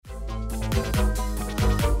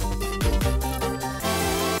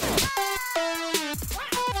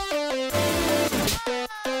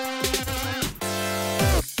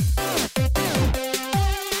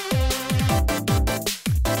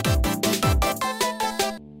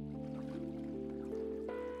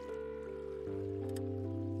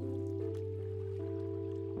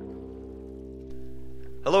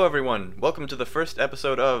Hello everyone, welcome to the first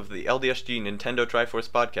episode of the LDSG Nintendo Triforce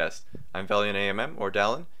podcast. I'm Valiant AMM, or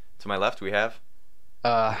Dallin. To my left we have,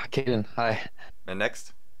 Caden, hi. and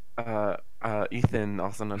next, Ethan,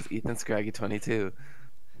 also known as Ethan Scraggy22.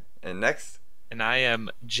 and next. And I am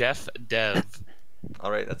Jeff Dev,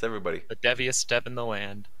 Alright, that's everybody. the deviest dev in the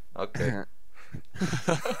land. Okay.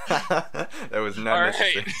 That was not All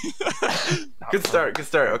necessary. right. Good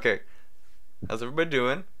start, okay. How's everybody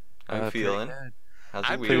doing? How you feeling? How's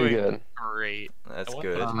your I'm week? Pretty doing good. great. That's I went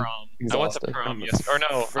good. to prom. I went to Exhausted. prom I'm yesterday. Or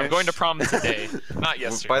no, I'm going to prom today, not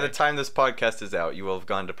yesterday. By the time this podcast is out, you will have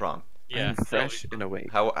gone to prom. yeah, I'm fresh and awake.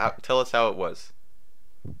 Tell us how it was.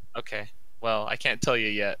 Okay. Well, I can't tell you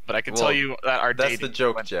yet, but I can Well, tell you that our That's dating the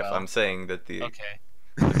joke, went Jeff. well. I'm saying that Okay.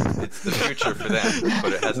 it's the future for them,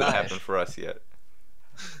 but it hasn't Nice. happened for us yet.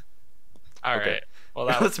 All Okay. right. Well,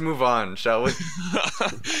 that Let's move on, shall we?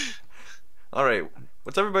 All right.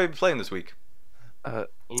 What's everybody been playing this week?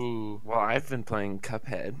 Ooh. Well, I've been playing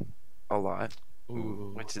Cuphead a lot,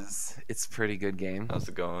 Ooh. it's a pretty good game. How's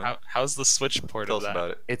it going? How's the Switch port Tell of us that?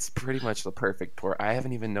 about it. It's pretty much the perfect port. I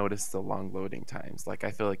haven't even noticed the long loading times. Like,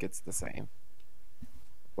 I feel like it's the same.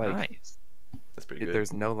 Like, Nice. That's pretty good.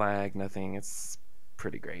 there's no lag, nothing. It's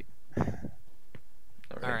pretty great. All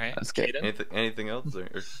All right. That's good. Kaden, Anything else? Or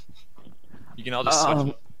you can all just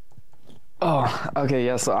switch. Okay,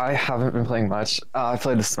 yeah, so I haven't been playing much. I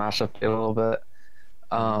played the Smash update a little bit.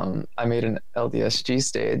 I made an LDSG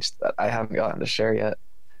stage that I haven't gotten to share yet,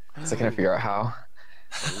 so I can't figure out how.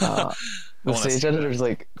 The wanna stage see editor that. is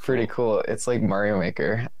like pretty cool. It's like Mario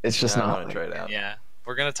Maker. It's just Yeah, I not. want to try it out. Yeah.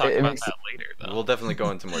 We're gonna talk It about makes that later, though. We'll definitely go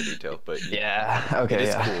into more detail, but Yeah. it Okay. is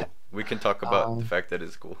Yeah. cool. We can talk about the Um, fact that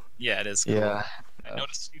it's cool. Yeah, it is cool. Yeah. I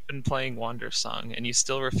noticed you've been playing Wander Song, and you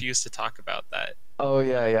still refuse to talk about that. Oh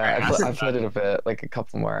yeah, yeah. Alright, I played it a bit, like a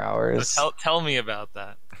couple more hours. So tell me about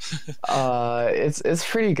that. It's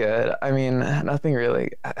pretty good. I mean, nothing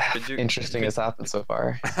really you- interesting has happened so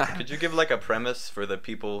far. Could you give like a premise for the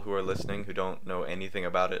people who are listening who don't know anything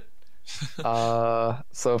about it?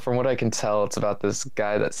 So from what I can tell, it's about this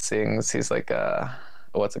guy that sings. He's like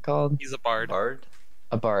what's it called? He's a bard. Bard?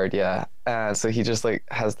 A bard, yeah. And so he just like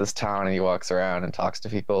has this town and he walks around and talks to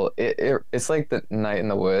people. It's like the Night in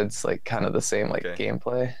the Woods, like kind of the same like Okay.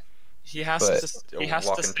 gameplay. He has But- to. He has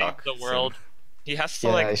Walk to and save talk the sim. world. He has to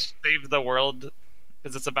Yeah, like save the world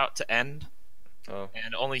because it's about to end, Oh,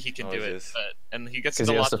 and only he can Oh, do it it. is. And he gets 'Cause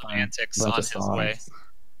into he has lots to of find antics a bunch on of his way. songs. Fun.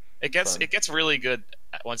 It gets really good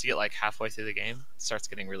once you get like halfway through the game. It starts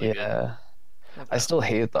getting really good. Yeah. I still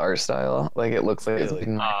hate the art style. Like it looks like it's Really?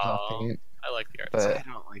 in Microsoft Oh. Paint. I like the art. But-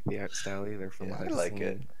 I don't like the art style either. From Yeah, what I I've like seen.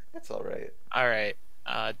 it. It's all right. All right,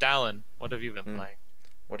 Dallin, what have you been Hmm. playing?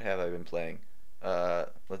 What have I been playing?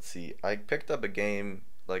 Let's see. I picked up a game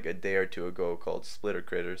like a day or two ago called Splitter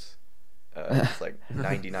Critters. It's like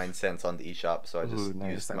 99 cents on the eShop, so I just Ooh,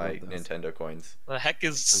 nice. used I my love those. Nintendo coins. The heck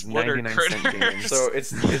is Those Splitter 99-cent Critters? games. So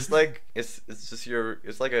it's like it's just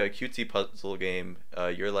it's like a cutesy puzzle game.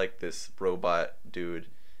 You're like this robot dude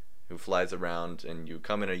who flies around, and you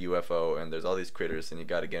come in a UFO, and there's all these critters, and you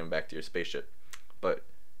got to get them back to your spaceship, but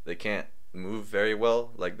they can't move very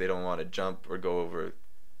well. Like they don't want to jump or go over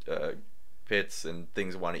pits, and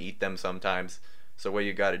things want to eat them sometimes. So what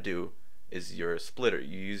you got to do is your splitter.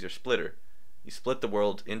 You use your splitter. You split the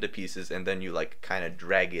world into pieces, and then you like kind of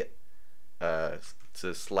drag it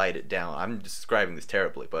to slide it down. I'm describing this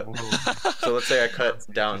terribly, but so let's say I cut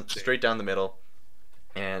down straight down the middle,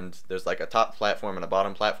 and there's like a top platform and a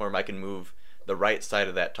bottom platform. I can move the right side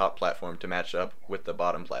of that top platform to match up with the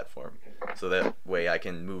bottom platform, so that way I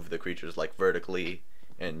can move the creatures like vertically,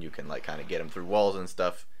 and you can like kind of get them through walls and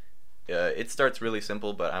stuff. It starts really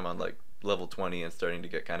simple, but I'm on like level 20 and starting to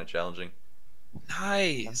get kind of challenging. That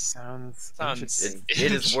Nice. sounds Sounds- interesting.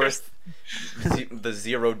 It is worth the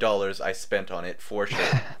 $0 I spent on it for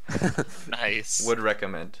sure. Nice. Would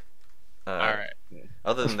recommend. All right.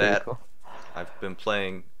 Other That's than pretty that, cool. I've been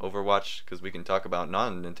playing Overwatch because we can talk about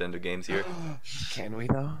non-Nintendo games here. Can we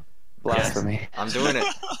though? Blasphemy. I'm doing it.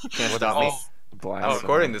 Can't stop me. Oh, I'm Blasphemy.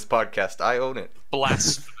 recording this podcast. I own it.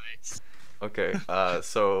 blasphemy. Okay.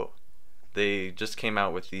 So they just came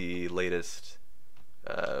out with the latest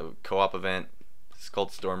co-op event. It's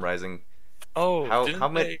called Storm Rising. Oh, How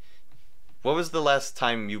didn't many? they- What was the last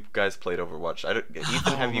time you guys played Overwatch?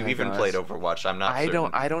 Ethan, have Oh you my even gosh. played Overwatch? I'm not. I certain.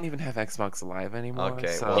 don't. I don't even have Xbox Live anymore.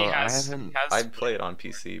 Okay, so well- He I has. haven't. He has I play it on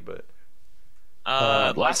PC, but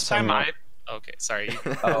last time I- I. Okay, sorry.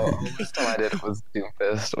 Oh, the last time I did it was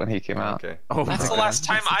Doomfist when he came out. okay. Oh That's my the God, last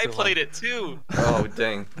time that's I so long. played it too. Oh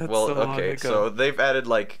dang. That's Well, so long okay. ago. So they've added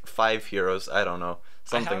like 5 heroes. I don't know,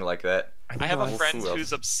 something have- like that. I have a I'll- friend Who else?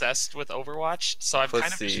 who's obsessed with Overwatch, so I've Let's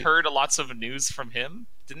kind of just see. heard lots of news from him.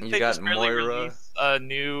 Didn't You they got just really Moira. release a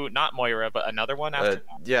new, not Moira, but another one after that?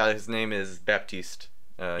 Yeah, his name is Baptiste.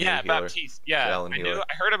 Yeah, new healer. Baptiste. Yeah, Alan Healer.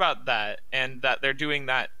 I heard about that, and that they're doing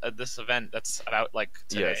that at this event that's about like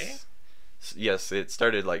today. Yes. Yes, it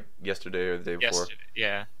started like yesterday or the day before. Yesterday.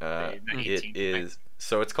 Yeah. the It 18th, is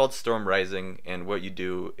so it's called Storm Rising, and what you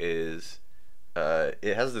do is,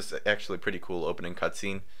 it has this actually pretty cool opening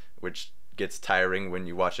cutscene, which gets tiring when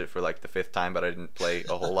you watch it for like the 5th time. But I didn't play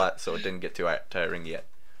a whole lot, so it didn't get too tiring yet.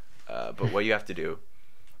 But what you have to do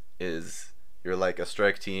is you're like a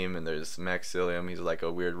strike team, and there's Maxilium. He's like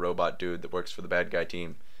a weird robot dude that works for the bad guy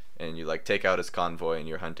team, and you like take out his convoy and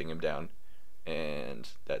you're hunting him down, and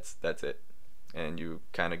that's it. And you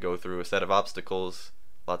kind of go through a set of obstacles,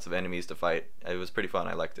 lots of enemies to fight. It was pretty fun.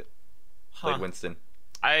 I liked it. Huh. Played Winston.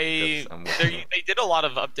 I 'cause I'm they did a lot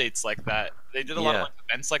of updates like that. They did a lot of Yeah. like,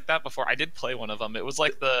 events like that before. I did play one of them. It was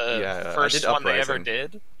like the Yeah, I first did one they ever Uprising.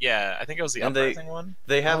 did. Yeah, I think it was the And they- Uprising one.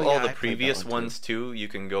 They have Oh, all yeah, the I played that previous one, too. ones too. You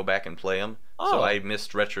can go back and play them. Oh. So I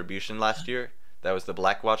missed Retribution last year. That was the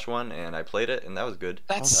Blackwatch one, and I played it, and that was good.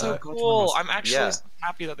 That's Oh, so which one cool. was- I'm actually Yeah. so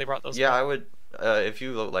happy that they brought those. Yeah, back. I would. If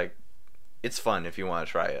you like, it's fun if you want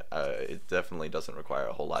to try it. It definitely doesn't require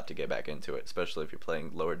a whole lot to get back into it, especially if you're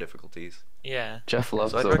playing lower difficulties. Yeah. Jeff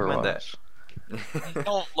loves So I'd recommend that. Overwatch. I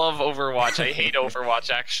don't love Overwatch. I hate Overwatch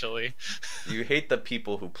actually. You hate the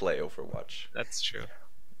people who play Overwatch. That's true.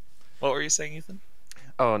 What were you saying, Ethan?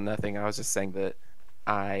 Oh, nothing. I was just saying that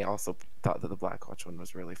I also thought that the Blackwatch one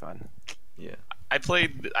was really fun. Yeah. I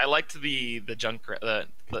liked the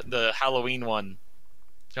the Halloween one.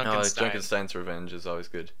 Junkenstein. Junkenstein's Revenge is always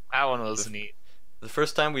good. That one was The- neat. The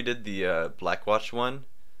first time we did the Blackwatch one,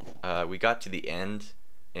 we got to the end,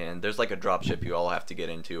 and there's like a dropship you all have to get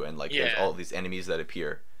into, and like there's Yeah. all these enemies that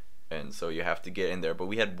appear, and so you have to get in there. But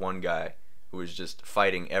we had one guy who was just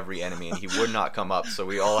fighting every enemy, and he would not come up, so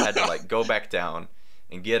we all had to like go back down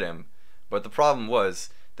and get him. But the problem was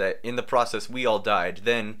that in the process we all died.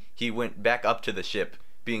 Then he went back up to the ship,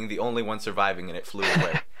 being the only one surviving, and it flew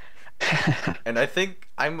away. And I think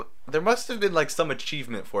there must have been like some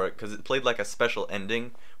achievement for it, because it played like a special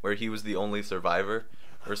ending where he was the only survivor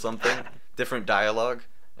or something, different dialogue,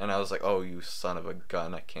 and I was like, oh, you son of a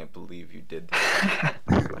gun, I can't believe you did that.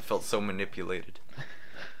 I felt so manipulated.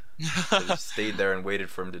 I just stayed there and waited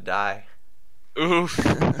for him to die. Oof.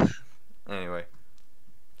 Anyway.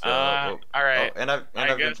 So, All right. and I've I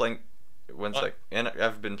been guess- playing What? and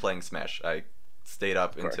I've been playing Smash. I stayed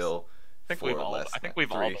up course. until I think 4 we've all- last I think night-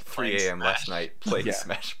 we've all 3 been 3 playing a.m. last Smash. night playing Yeah.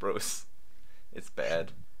 Smash Bros. It's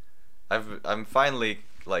bad. I'm finally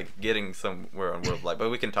like getting somewhere on World Light, but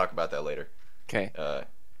we can talk about that later. Okay.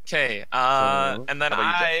 Okay. So, And then how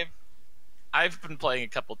about you, I've been playing a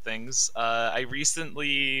couple things. I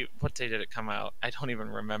recently, what day did it come out? I don't even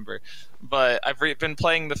remember. But I've been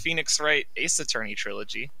playing the Phoenix Wright Ace Attorney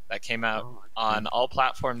trilogy that came out on all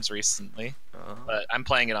platforms recently. But I'm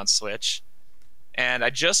playing it on Switch. And I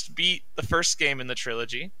just beat the first game in the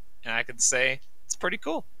trilogy, and I could say it's pretty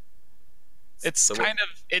cool. It's So kind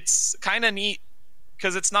of neat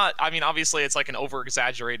because it's not. I mean, obviously, it's like an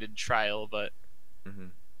over-exaggerated trial, but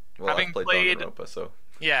Well, having I've played played- Danganronpa, so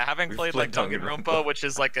yeah, having We've played like played Danganronpa, Danganronpa. which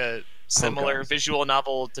is like a similar gosh. visual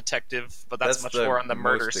novel detective, but that's much the more on the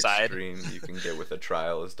murder most side. extreme you can get with a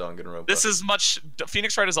trial is Danganronpa. This is much.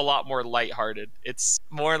 Phoenix Wright is a lot more lighthearted. It's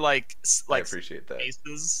more like I appreciate that.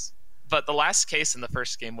 cases. But the last case in the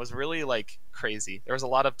first game was really like crazy. There was a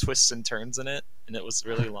lot of twists and turns in it, and it was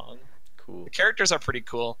really long. Cool. The characters are pretty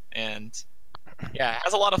cool, and yeah, it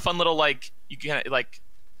has a lot of fun little like you can like,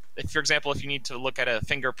 if for example, if you need to look at a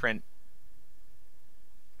fingerprint,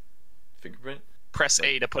 Fingerprint? press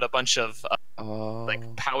A to put a bunch of Oh.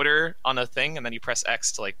 like powder on a thing, and then you press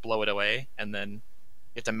X to like blow it away, and then you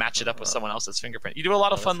have to match it up with someone else's fingerprint. You do a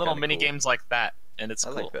lot of Oh, fun that's little kinda mini cool. games like that, and it's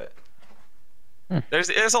I cool. like that.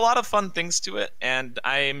 There's a lot of fun things to it, and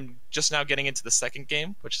I'm just now getting into the second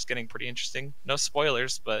game, which is getting pretty interesting. No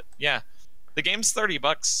spoilers, but yeah, the game's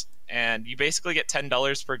 $30, and you basically get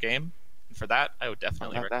 $10 per game. And for that, I would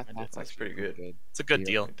definitely recommend it. That's pretty good. It's a good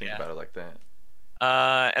deal. Think Yeah. about it like that.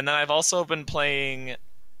 And then I've also been playing.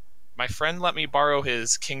 My friend let me borrow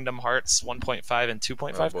his Kingdom Hearts 1.5 and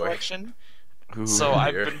 2.5 Oh, boy. collection. Ooh. So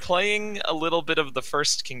I've dear. been playing a little bit of the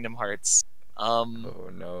first Kingdom Hearts. Oh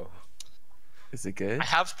no. Is it good? I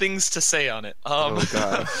have things to say on it. Oh,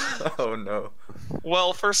 gosh. Oh no.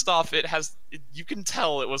 Well, first off, you can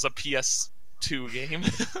tell it was a PS2 game.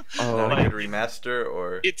 Oh, Not a like, good remaster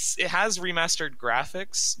or it has remastered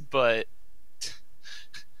graphics, but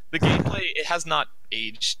the gameplay it has not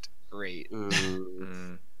aged great. ooh.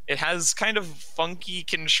 Mm, It has kind of funky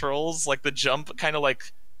controls, like the jump, kind of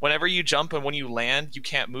like whenever you jump and when you land, you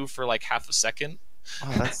can't move for like half a second.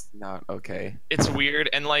 Oh, that's not okay. It's weird,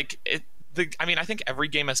 and like I mean, I think every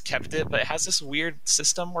game has kept it, but it has this weird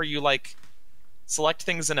system where you like select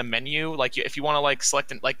things in a menu. Like if you want to like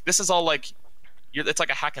select, like this is all like, it's like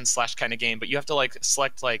a hack and slash kind of game, but you have to like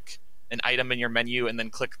select like an item in your menu and then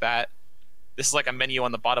click that. This is like a menu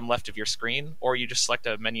on the bottom left of your screen, or you just select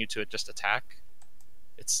a menu to just attack.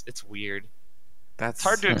 It's weird. That's It's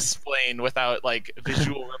hard to explain without like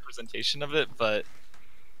visual representation of it, but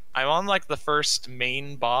I'm on like the first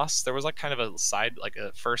main boss. There was like kind of a side, like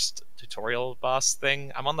a first tutorial boss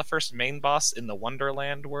thing. I'm on the first main boss in the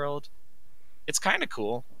Wonderland world. It's kind of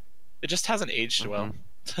cool. It just hasn't aged well.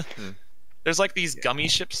 There's like these gummy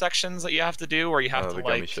ship sections that you have to do where you have to the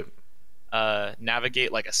gummy like ship.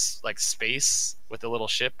 Navigate like space with a little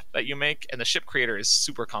ship that you make, and the ship creator is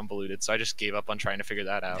super convoluted, so I just gave up on trying to figure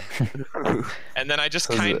that out. And then I just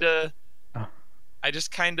So is it-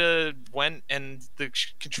 kind of went, and the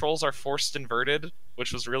controls are forced inverted,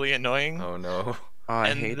 which was really annoying. Oh no. Oh, I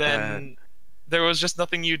And hate then there was just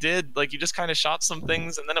nothing you did. Like you just kind of shot some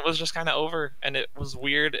things, and then it was just kind of over, and it was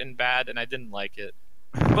weird and bad, and I didn't like it.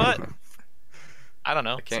 But I don't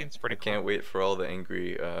know. I can't. Seems pretty I can't wait for all the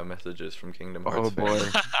angry messages from Kingdom that. Hearts. Oh boy.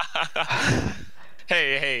 fans.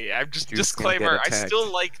 hey, I'm just Dude's gonna disclaimer. get I attacked.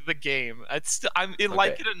 still like the game. I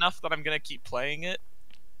like it enough that I'm gonna keep playing it.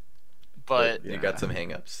 But you got some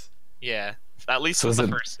hangups. yeah, at least So with is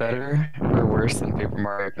the it first. better or worse than Paper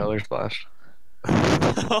Mario Color Splash? Is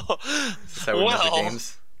this how we met the Well,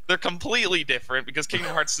 games? they're completely different because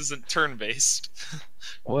Kingdom Hearts isn't turn-based.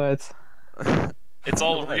 What? It's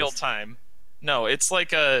all Nice. real time. No, it's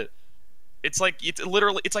like it's like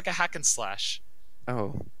a hack and slash.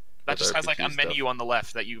 Oh. That With just has like a RPG stuff. menu on the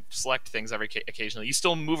left that you select things occasionally. You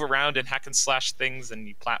still move around and hack and slash things, and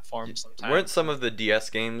you platform sometimes. Weren't some of the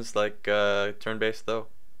DS games like turn-based though?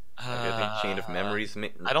 Like, I think Chain of Uh, Memories.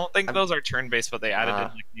 I don't think I'm- those are turn-based, but they added in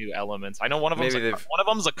Ah. like new elements. I know one of Maybe them's they've- one of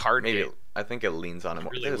them's a card Maybe game. I think it leans on it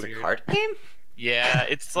more. Really There's a weird. card game. Yeah,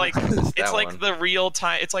 it's like It's it's that like one. the real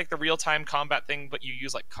time. It's like the real time combat thing, but you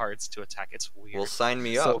use like cards to attack. It's weird. Well, sign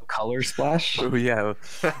me So up. Color Splash? Oh yeah.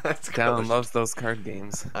 It's Dallin called- loves those card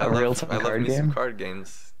games. I A love, real-time I love card me some game? card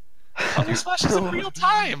games. Color Splash is in real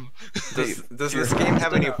time. Does You're this game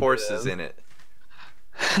have any hosting horses this. in it?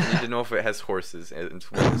 I need to know if it has horses and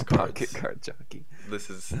as well as cards. Pocket card jockey.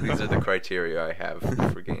 These are the criteria I have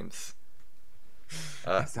for games.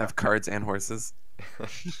 Does it have cards and horses?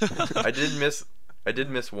 I did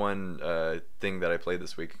miss one thing that I played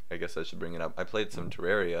this week. I guess I should bring it up. I played some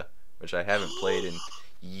Terraria, which I haven't played in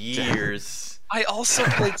years. I also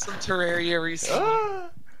played some Terraria recently.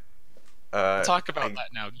 Talk about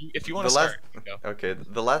that now. If you want to the last- start, you can go. Okay,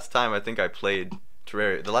 the last time I think I played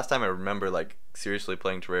Terraria, the last time I remember like seriously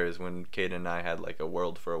playing Terraria is when Kaden and I had like a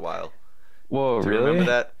world for a while. Whoa, Do you really?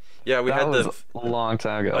 remember that? Yeah, we that had was the. a long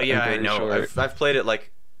time ago. Oh yeah, and I very know. short. I've played it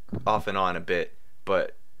like off and on a bit,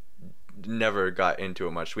 but never got into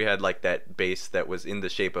it much. We had like that base that was in the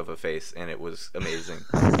shape of a face, and it was amazing,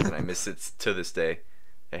 and I miss it to this day.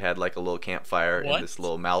 It had like a little campfire What? and this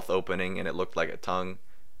little mouth opening, and it looked like a tongue.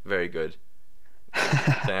 Very good.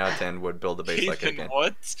 10 out of 10 would build a base like it Ethan, again.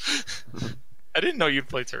 what? I didn't know you'd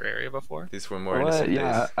play Terraria before. These were more What? innocent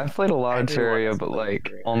Yeah, days. I've played a lot of I did want Terraria, to but play like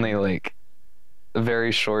Terraria. only like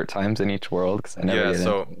very short times in each world because I never Yeah, get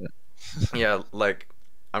so- into it. Yeah, like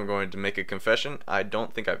I'm going to make a confession. I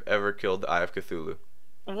don't think I've ever killed the Eye of Cthulhu.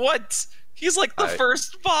 What? He's like the I-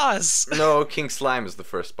 first boss. No, King Slime is the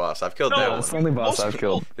first boss. I've killed No, that That's the one. only boss most I've people-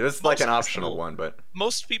 killed. It was like most an optional people- one, but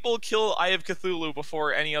Most people kill Eye of Cthulhu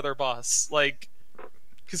before any other boss, like,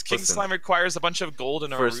 because King Listen. Slime requires a bunch of gold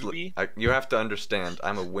and a first, ruby. you have to understand,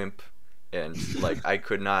 I'm a wimp, and like I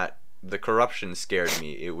could not. The corruption scared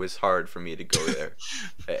me. It was hard for me to go there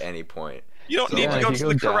at any point. You don't So- need Yeah, to go if to you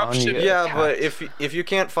the go down, corruption. you get- Yeah, but attacked. if you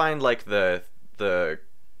can't find like the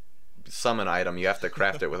summon item, you have to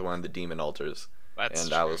craft it with one of the demon altars. That's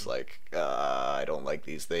And I true. was like, I don't like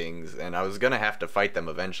these things, and I was gonna have to fight them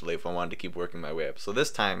eventually if I wanted to keep working my way up. So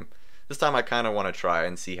this time I kind of want to try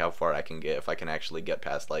and see how far I can get, if I can actually get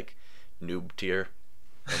past like noob tier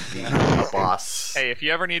and beat a boss. Hey, if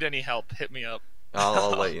you ever need any help, hit me up.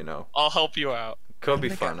 I'll let you know. I'll help you out. Could be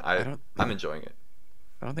think fun. I don't- I'm enjoying it.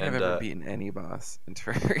 I don't think And, I've ever uh, beaten any boss in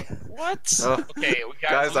Terraria. What? Oh, Okay,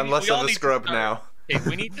 Guys, I'm less we all of a need to scrub start- now. Hey,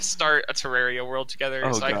 we need to start a Terraria world together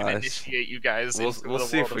Oh, so I can gosh. initiate you guys into We'll the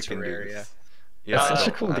see world if of we can do Terraria. this. It's I such a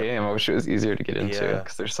don't- cool game. I wish it was easier to get into Yeah.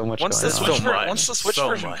 because there's so much Once the going There's on. so much. Switch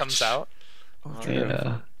version So comes much. out, Oh, Oh, true.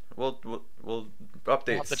 Yeah. We'll updates.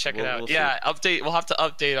 We'll have to check it out. We'll see. Yeah, update. We'll have to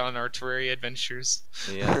update on our Terraria adventures.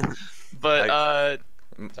 Yeah. But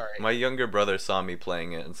sorry. My younger brother saw me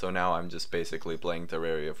playing it, and so now I'm just basically playing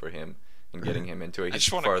Terraria for him and getting him into it. I He's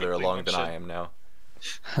just wanna farther quickly along than I mention- am now.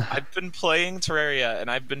 I've been playing Terraria, and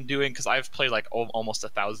I've been doing because I've played like almost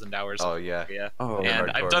 1,000 hours. Oh of yeah. Terraria. Oh, Yeah. And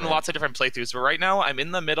hardcore, I've done man. lots of different playthroughs, but right now I'm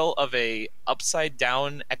in the middle of a upside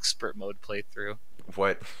down expert mode playthrough,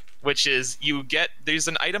 What? which is there's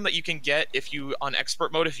an item that you can get if you on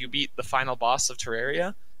expert mode if you beat the final boss of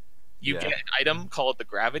Terraria. You Yeah. get an item called the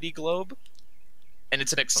Gravity Globe, and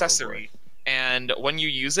it's an accessory. And when you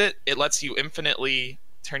use it, it lets you infinitely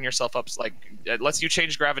turn yourself up. Like it lets you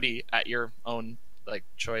change gravity at your own like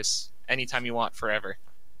choice anytime you want forever.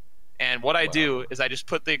 And what I do Wow. is I just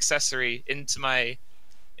put the accessory into my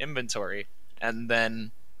inventory, and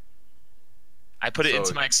then I put it So-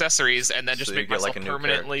 into my accessories, and then just So make you get myself like a new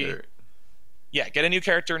permanently. character. Yeah, get a new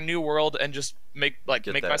character, new world, and just make Get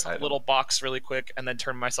make that myself item. a little box really quick, and then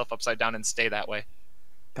turn myself upside down and stay that way.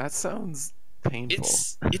 that sounds painful.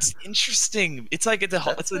 It's interesting. It's like it's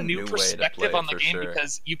That's a a new new way to perspective play, on the for game sure.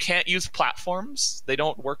 because you can't use platforms; they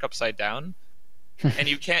don't work upside down, and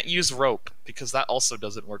you can't use rope because that also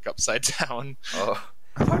doesn't work upside down. Oh.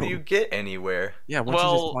 How do you get anywhere? Yeah, won't you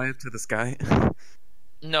Well- just fly up to the sky?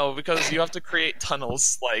 No, because you have to create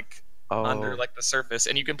tunnels like Oh, under like the surface,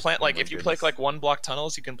 and you can plant Oh like my if you goodness. play like one block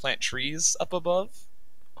tunnels, you can plant trees up above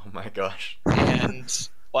Oh my gosh. and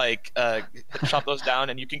like chop those down,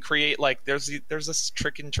 and you can create like there's this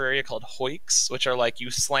trick in Terraria called hoiks, which are like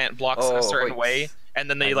you slant blocks in Oh, a certain hoiks. way, and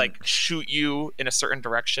then they I'm- like shoot you in a certain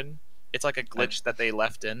direction. It's like a glitch that they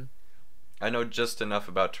left in. I know just enough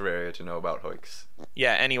about Terraria to know about hoiks.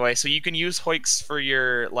 Yeah. Anyway, so you can use hoiks for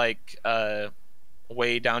your like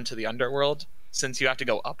way down to the underworld, since you have to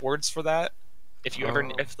go upwards for that. If you ever,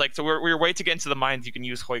 Oh. if like, so your way to get into the mines, you can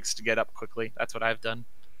use hoiks to get up quickly. That's what I've done.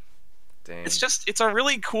 Dang. It's a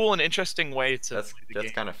really cool and interesting way to that's play the that's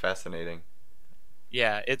game. kind of fascinating.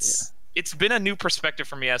 Yeah, it's been a new perspective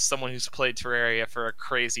for me as someone who's played Terraria for a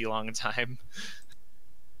crazy long time.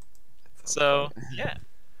 Sounds So fun. yeah.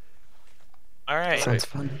 All right. Sounds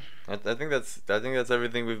fun. I think that's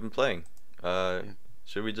everything we've been playing.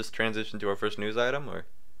 Should we just transition to our first news item, or?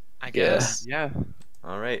 I Yeah. guess. yeah.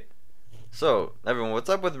 All right. So everyone, what's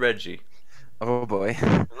up with Reggie? Oh boy,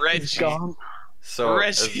 Reggie. So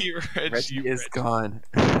Reggie. Reggie is gone.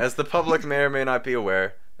 as the public may or may not be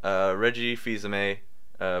aware, Reggie Fils-Aimé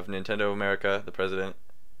of Nintendo America, the president,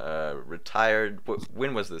 retired.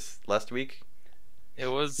 When was this? Last week? It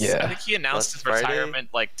was. Yeah. I think he announced Last his Friday? retirement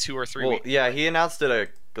like 2 or 3 Well, weeks. yeah, he announced it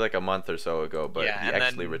like a month or so ago, but Yeah, he and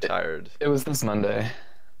actually then- retired It was this Monday.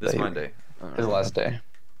 this Like- Monday. His last day.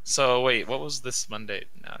 So wait, what was this Monday?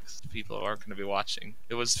 No, 'cause people aren't going to be watching.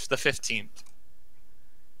 It was the 15th.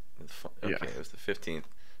 Okay, Yeah. it was the 15th.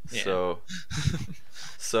 Yeah.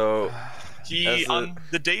 So He As a- on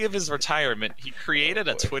the day of his retirement, he created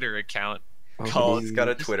a boy. Twitter account Oh, called he's got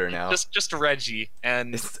a Twitter now. just Reggie,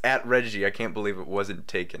 and It's at Reggie. I can't believe it wasn't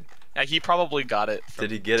taken. he probably got it. From,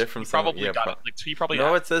 Did he get it from he someone? probably Yeah, got it. Like he probably.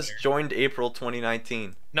 No, asked it says Twitter. joined April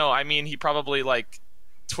 2019. No, I mean he probably like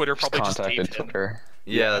Twitter Just probably just contacted gave him. Twitter.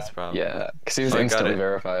 Yeah, that's probably. Yeah, because he was I got instantly it.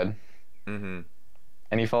 verified, Mm-hmm.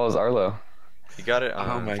 and he follows Arlo. He got it.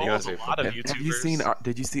 Oh my Follows God. a lot of Have you YouTubers. seen?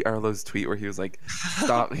 Did you see Arlo's tweet where he was like,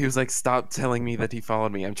 "Stop"? He was like, "Stop telling me that he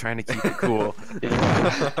followed me. I'm trying to keep it cool."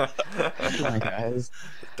 Yeah. Come on, guys.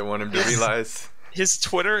 Don't want him to realize. His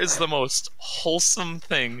Twitter is the most wholesome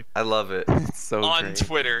thing I love it. It's so on great.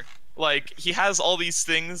 Twitter. Like he has all these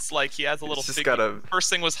things. Like he has a little It's just figure. got a. First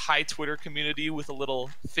thing was hi Twitter community with a little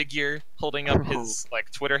figure holding up his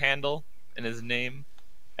like Twitter handle and his name,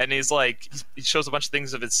 and he's like he shows a bunch of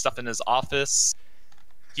things of his stuff in his office.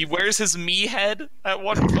 He wears his me head at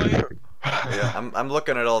one point. Yeah, I'm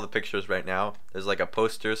looking at all the pictures right now. There's like a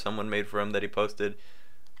poster someone made for him that he posted.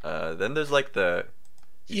 Then there's like the.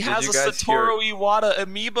 He Did has you a guys Satoru Iwata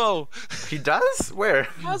amiibo. He does? Where?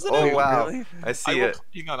 Has it? Oh Wait, wow! really? I see it.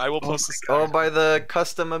 Hang on, I will post this. Oh, by the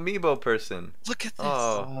custom amiibo person. Look at this.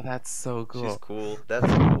 Oh, Oh, that's so she's cool. cool. That's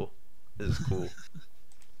cool. This is cool.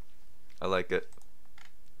 I like it.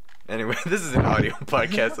 Anyway, this is an audio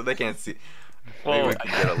podcast, so they can't see. Maybe Well, we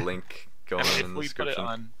can get a link going if in the we put it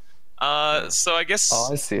description. on. So I guess.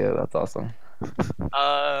 Oh, I see it. That's awesome.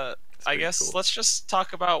 I pretty guess cool. let's just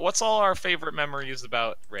talk about what's all our favorite memories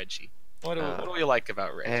about Reggie. What do we like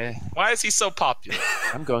about Reggie? Eh, Why is he so popular?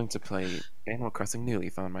 I'm going to play Animal Crossing New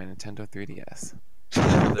Leaf on my Nintendo 3DS.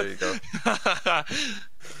 There you go.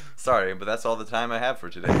 Sorry, but that's all the time I have for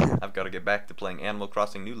today. I've got to get back to playing Animal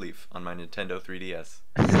Crossing New Leaf on my Nintendo 3DS.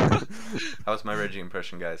 How's my Reggie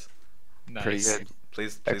impression, guys? Nice. Pretty good.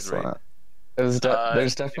 Please rate. Excellent. It was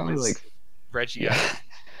there's It definitely was like Reggie. yeah,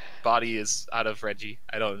 Body is out of Reggie.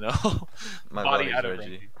 I don't know. My Body body's out of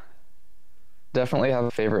Reggie. definitely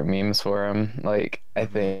have favorite memes for him. Like I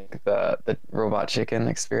Mhm. think the robot chicken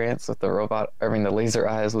experience with the robot, I mean the laser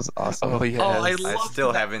eyes was awesome. Oh yes. Oh, I I love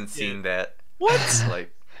still that haven't skit. seen that. What?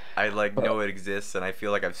 Like, I like know it exists, and I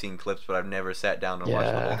feel like I've seen clips, but I've never sat down and watched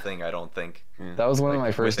the Yeah. whole thing. I don't think. That was one of Like,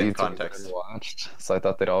 my first within YouTubers I context. ever watched, so I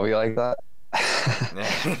thought they'd all be like that.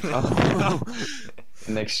 Oh,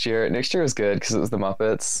 Next year was good because it was the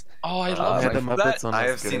Muppets. Oh, I Uh, love yeah, my- the Muppets that. one. I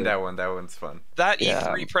was have seen good. that one. That one's fun. That Yeah.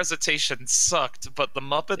 E3 presentation sucked, but the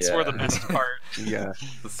Muppets were the Yeah. best part. Yeah.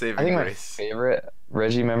 The I saving think my grace. favorite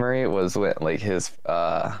Reggie memory was when like his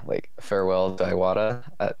like farewell to Iwata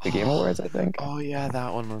at the Game Awards, I think. Oh yeah,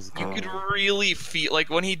 that one was You good. could really feel like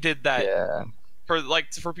when he did that. Yeah.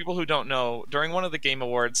 For people who don't know, during one of the Game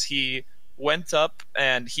Awards, he went up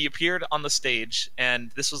and he appeared on the stage,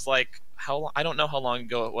 and this was like I don't know how long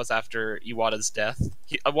ago it was after Iwata's death.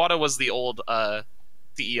 Iwata was the old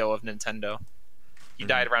CEO of Nintendo. He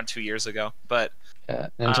died around 2 years ago, but Yeah.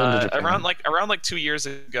 Nintendo Japan. around like 2 years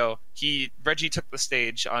ago, Reggie took the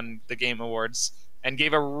stage on the Game Awards and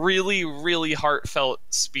gave a really heartfelt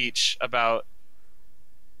speech about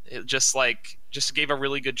it, just gave a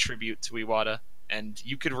really good tribute to Iwata, and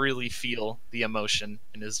you could really feel the emotion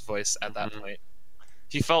in his voice at that point.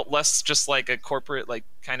 He felt less just like a corporate like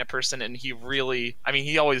kind of person, and he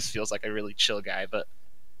always feels like a really chill guy, but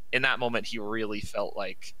in that moment he really felt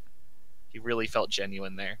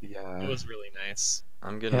genuine there. Yeah. It was really nice.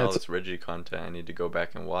 I'm getting Yeah, all it's- this Reggie content. I need to go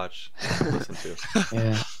back and watch, listen to.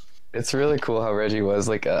 Yeah. It's really cool how Reggie was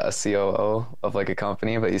like a COO of like a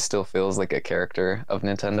company, but he still feels like a character of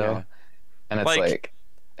Nintendo. Yeah. And it's Like- like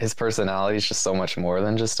his personality is just so much more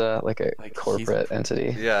than just a Like, corporate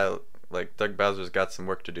entity. Yeah, like Doug Bowser's got some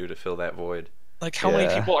work to do to fill that void. Like how many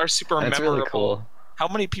Yeah. people are super And it's memorable? really cool. How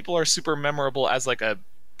many people are super memorable as like a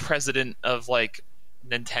president of like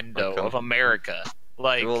Nintendo Like, of America?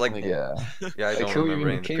 Like Well, like, Yeah. yeah, I Like don't who remember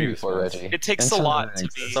any even of the came previous before ones. Reggie? it takes a Nintendo lot didn't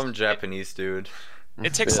to be exist. Some Japanese dude.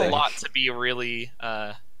 it takes a Really? lot to be really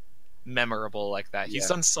memorable like that. He's Yeah.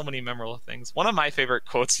 done so many memorable things. One of my favorite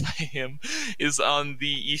quotes by him is on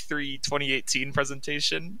the E3 2018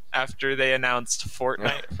 presentation after they announced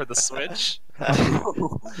Fortnite for the Switch.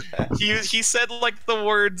 He said like the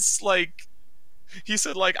words like he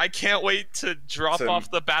said like I can't wait to drop So-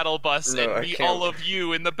 off the battle bus No, I and meet can't- all of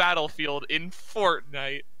you in the battlefield in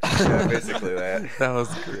Fortnite. Yeah, basically that. That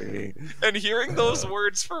was great. And hearing those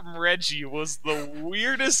words from Reggie was the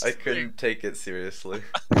weirdest I thing. couldn't take it seriously.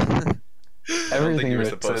 I don't think Everything you were Rich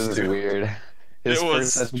supposed says is to. weird. His It was-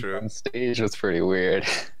 first session True. on stage was pretty weird.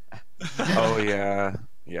 Oh yeah.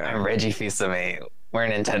 Yeah. I'm Reggie Fils-Aimé. We're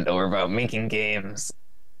Nintendo. We're about making games.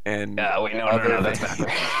 And Wait, no, other that's things.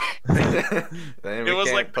 better. Then we It was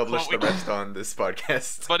can't like publish the what we- rest on this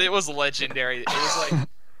podcast. But it was legendary. It was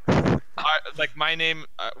like my name.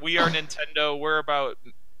 We are Nintendo. We're about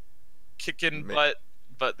kicking Ma- butt,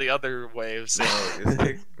 but the other way of saying No, it's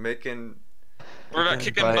like making. we're about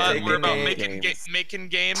Kicking kicking butt, butt. taking We're about games. making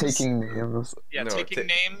games. Taking names. Yeah, no, taking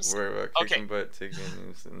names. We're Okay. kicking butt, taking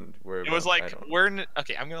names, and we're. It was about- I like don't-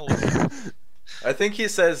 okay. I'm gonna look. I think he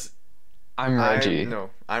says. I'm Reggie.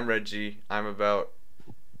 I'm Reggie. I'm about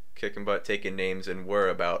kicking butt, taking names, and we're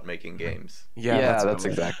about making games. yeah, that's what it was.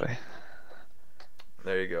 exactly.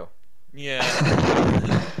 There you go. Yeah,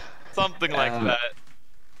 something like Um, that.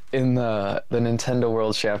 In the Nintendo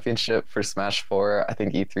World Championship for Smash 4, I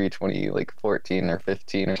think E3 2014 or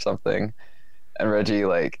 15 or something. And Reggie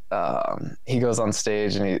he goes on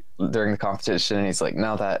stage and he during the competition and he's like,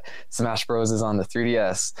 now that Smash Bros is on the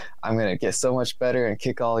 3DS, I'm gonna get so much better and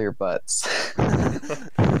kick all your butts.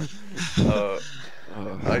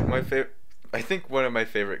 Like my favorite. I think one of my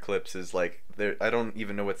favorite clips is like there. I don't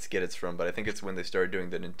even know what skit it's from, but I think it's when they started doing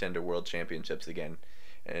the Nintendo World Championships again,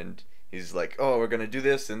 and he's like, "Oh, we're gonna do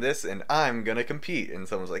this, and I'm gonna compete." And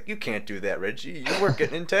someone's like, "You can't do that, Reggie. You work at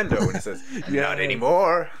Nintendo." And he says, "Not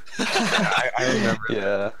anymore." I remember.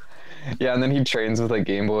 Yeah. Yeah, and then he trains with like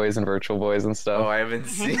Game Boys and Virtual Boys and Oh, stuff. I haven't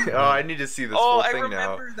seen. Oh, I need to see this Oh, whole I thing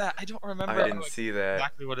now. remember that. I don't remember I didn't see that.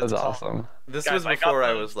 exactly what That's it's called. awesome. This Guys, was I got before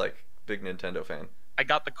I the- was like big Nintendo fan, I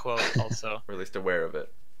got the quote also. or at least aware of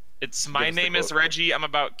it. It's Give my us the name is quote. Reggie. I'm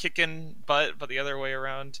about kicking butt, but the other way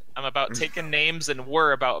around. I'm about taking names, and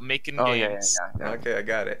we're about making Oh yeah, games. yeah. Okay, I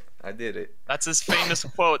got it. I did it. That's his famous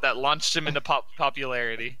quote that launched him into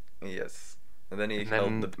popularity. Yes. And then he And held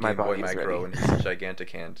then the my Game Boy body's Micro ready. in his gigantic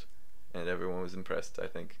hand, and everyone was impressed. I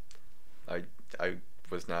think. I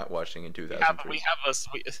was not watching in We 2003.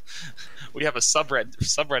 have a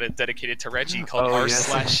subreddit dedicated to Reggie called Oh, r yes.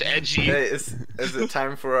 slash edgy. Hey, is it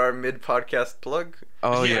time for our mid podcast plug?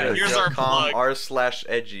 Oh Yeah, yeah. here's our plug.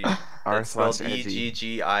 r/edgy. That's spelled r/edgy.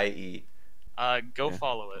 EGGIE. Go Yeah.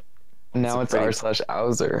 follow it. Now a it's pretty-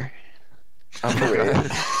 r/Owser. Oh my god.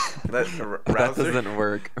 That That Rouser? doesn't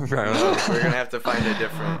work. We're gonna have to find a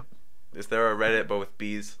different. Is there a Reddit but with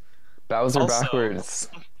bees? Bowser Also- backwards.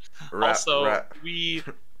 Also, we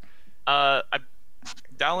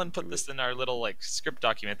Dallin put this in our little like script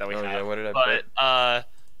document that we Oh have. yeah, what did I But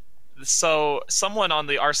put? so someone on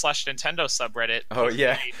the r/Nintendo subreddit Oh, posted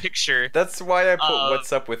yeah. a picture. That's why I put Uh,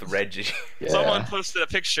 "What's up with Reggie." Yeah. Someone posted a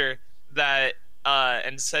picture that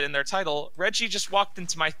and said in their title, Reggie just walked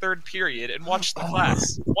into my third period and watched the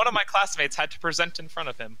class. One of my classmates had to present in front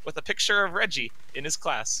of him with a picture of Reggie in his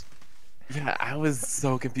class. Yeah, I was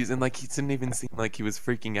so confused, and like he didn't even seem like he was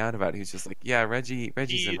freaking out about it. He was just like, "Yeah, Reggie's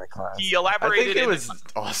in my class." He I elaborated think it in was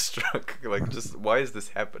awestruck. Like, just why is this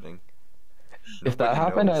happening? If that Nobody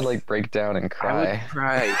happened, knows. I'd like break down and I cry. would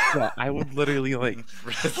cry. Yeah, I would literally like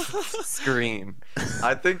scream.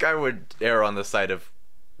 I think I would err on the side of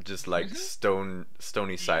just like Mm-hmm.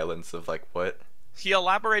 stony silence of like what. he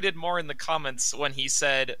elaborated more in the comments when he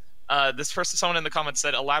said someone in the comments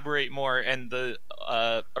said elaborate more, and the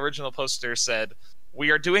original poster said, we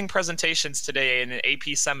are doing presentations today in an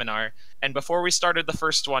AP seminar, and before we started the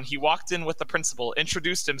first one, he walked in with the principal,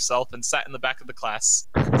 introduced himself, and sat in the back of the class.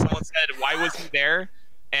 Someone said, why was he there?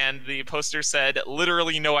 And the poster said,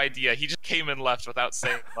 literally no idea. He just came and left without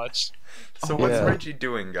saying much. So what's Yeah. Reggie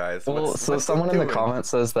doing, guys? Well, What's he someone in the doing? comments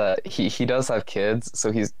says that he does have kids, so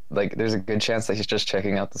he's like, there's a good chance that he's just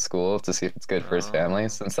checking out the school to see if it's good for his family,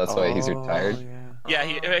 since that's why he's retired. Yeah.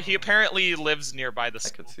 Yeah, he apparently lives nearby the I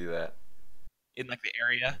school, could see that. in like the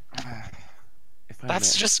area. If I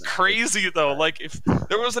That's met just him, crazy though. Like, if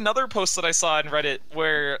there was another post that I saw on Reddit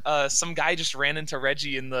where some guy just ran into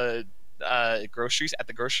Reggie in the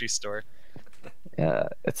grocery store. Yeah,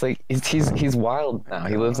 it's like he's wild now.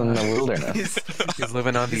 He lives in the wilderness. he's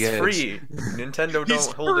living on the He's edge. free. Nintendo He's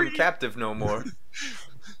don't hold him free. captive no more.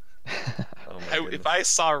 Oh my If goodness. I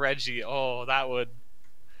saw Reggie, that would.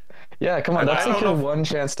 Yeah, come on, I that's don't like know your if- one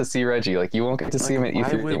chance to see Reggie. Like you won't get to see him at Why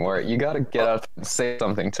E3 would- anymore. You gotta get up and say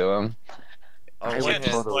something to him. On I one would can't hand-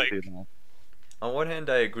 just, totally like- do that. On one hand,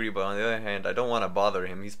 I agree, but on the other hand, I don't want to bother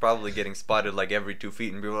him. He's probably getting spotted like every 2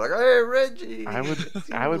 feet, and people are like, "Hey, Reggie!"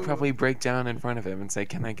 I would probably break down in front of him and say,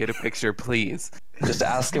 "Can I get a picture, please?" Just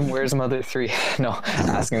ask him where's Mother 3. No,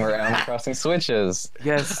 ask him where Animal Crossing Switch is.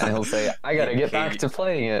 Yes, And he'll say, I gotta get back to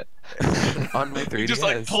playing it. on my He 3DS. just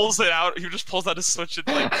like pulls it out. He just pulls out his Switch and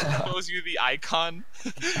like shows you the icon.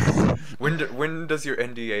 When does your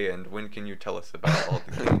NDA end? When can you tell us about all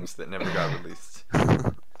the games that never got released?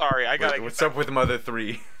 Sorry, I gotta. What's up with Mother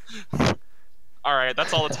 3? All right,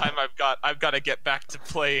 that's all the time I've got. I've got to get back to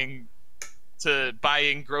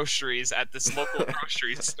buying groceries at this local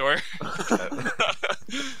grocery store. I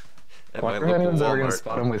At my wonder if anyone's local ever gonna Walmart.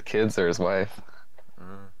 spot him with kids or his wife.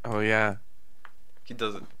 Oh yeah. He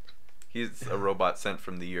doesn't. He's a robot sent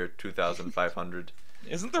from the year 2500.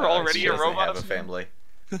 Isn't there already he a doesn't robot? have a family.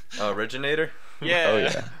 Originator? Yeah. Oh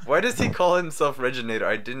yeah. Why does he call himself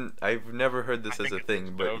Reginator? I've never heard this I as think a it's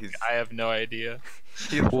thing, but joke. he's. I have no idea.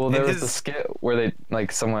 Well, in there was his- the skit where they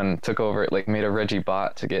like someone took over, like made a Reggie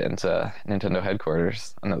bot to get into Nintendo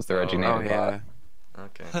headquarters, and that was the Reggie Oh, Nator Oh bot. yeah.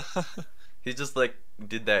 Okay. He just like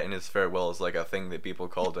did that in his farewell as like a thing that people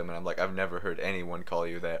called him, and I'm like, I've never heard anyone call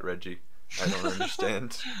you that, Reggie. I don't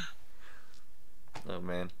understand. Oh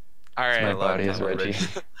man. All Spent My a lot of body is time on Reggie.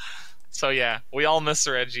 So yeah, we all miss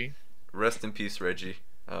Reggie. Rest in peace, Reggie.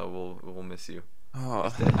 We'll miss you. Oh, I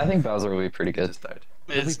think Bowser will be pretty He good. just died.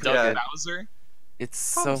 Is be Doug good. Bowser? it's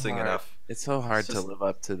so Promising hard. enough. It's so hard It's just- to live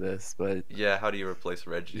up to this, but Yeah. How do you replace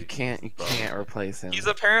Reggie? you can't replace him. He's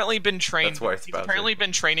apparently been trained. That's why it's He's Bowser. apparently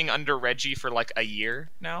been training under Reggie for like a year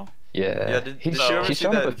now. Yeah. Yeah, did you he's, ever he's see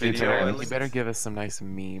shown up that a few video I times. He linked? better give us some nice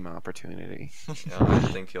meme opportunity. I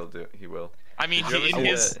think he will. I mean, Did you ever in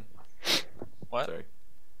see his that- what? Sorry.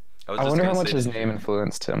 was I just wonder how gonna much say, his did name you-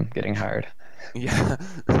 influenced him getting hired. Yeah.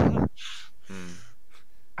 Hmm.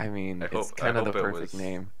 I mean, I it's hope- I kind of the hope it perfect was-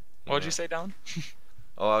 name. What would Yeah. you say, Down?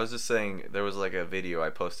 Oh, I was just saying there was like a video I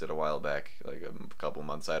posted a while back, like a couple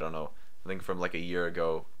months, I don't know. I think from like a year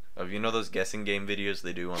ago. Of those guessing game videos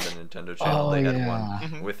they do on the Nintendo channel. Oh, They had yeah. one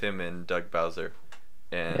Mhm. with him and Doug Bowser,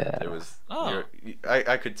 and Yeah. there was. Oh.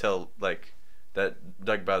 I could tell like that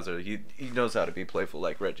Doug Bowser he knows how to be playful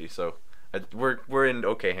like Reggie, so We're in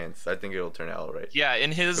okay hands. I think it'll turn out all right. Yeah,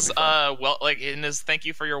 in his It'll be fine. in his thank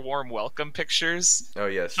you for your warm welcome pictures, Oh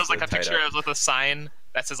yes. shows like the a picture tied up. with a sign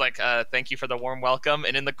that says like thank you for the warm welcome,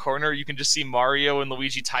 and in the corner you can just see Mario and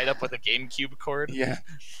Luigi tied up with a GameCube cord. Yeah.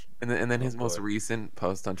 And then his Oh, most boy. recent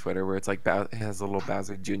post on Twitter where it's like it has a little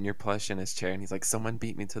Bowser Jr. plush in his chair and he's like, someone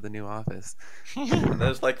beat me to the new office. And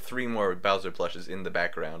there's like 3 more Bowser plushes in the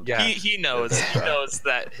background. Yeah. He knows That's right.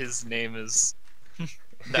 that his name is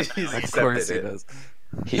He's Of accepted course he it. does.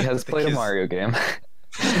 He has played a He's- Mario game.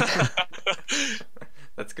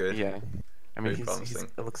 That's good. Yeah. I mean, Very promising.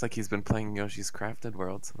 it looks like he's been playing Yoshi's Crafted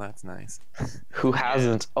World, so that's nice. Who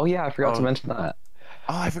hasn't? Oh yeah, I forgot to Oh. mention that.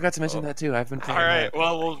 Oh, I forgot to mention Oh. that too. I've been All playing right, that.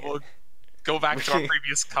 well we'll go back to our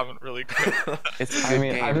previous comment really quick. It's a I good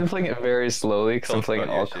mean, game. I've been playing it very slowly because Tell I'm us playing it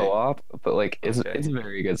about all Yoshi. co-op, but like it's Okay. it's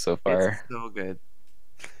very good so It's far. so good.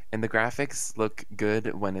 And the graphics look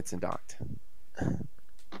good when it's in docked.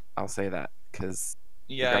 I'll say that because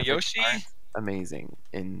Yeah, graphics Yoshi. aren't amazing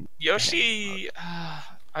in Yoshi,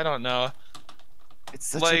 I don't know. it's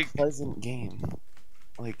such like- a pleasant game.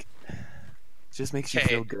 Like just makes you Okay.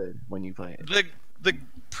 feel good when you play it. The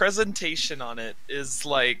presentation on it is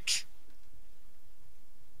like,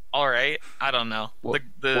 all right. I don't know. Whoa.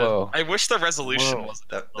 The Whoa. I wish the resolution Whoa. was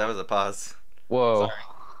that was a pause. Whoa. Sorry.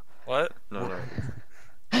 What? No.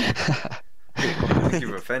 I think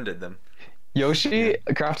you've offended them. Yoshi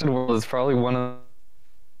Crafted World is probably one of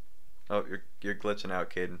Oh, you're glitching out,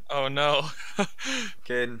 Caden. Oh no.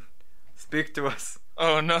 Caden, speak to us.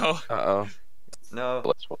 Oh no. Uh-oh.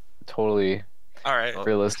 No. totally All right. Oh,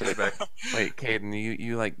 realistic. he's back. Wait, Caden,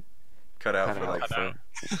 you like Cut out cut for out like Cut out.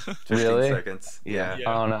 15 Really? seconds. Yeah.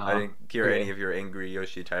 Yeah. Oh no. I didn't hear Okay. any of your angry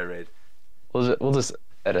Yoshi tirade. We'll just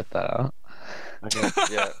edit that out. okay.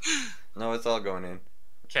 Yeah. No, it's all going in.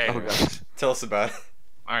 Okay. Oh gosh. Tell us about it.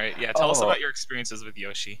 All right. Yeah. Tell us Oh. about your experiences with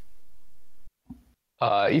Yoshi.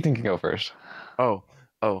 Ethan can go first. Oh.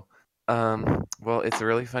 Well, it's a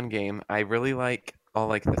really fun game. I really like all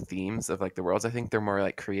like the themes of like the worlds. I think they're more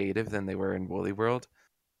like creative than they were in Woolly World.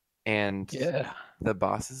 And Yeah. the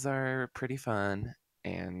bosses are pretty fun,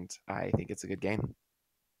 and I think it's a good game.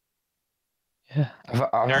 Yeah.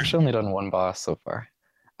 I've actually only done one boss so far.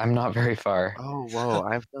 I'm not very far. Oh, whoa!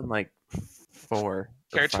 I've done like 4. or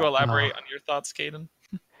Care to 5. elaborate on your thoughts, Caden?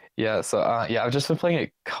 Yeah, so yeah, I've just been playing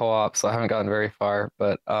it co-op, so I haven't gotten very far.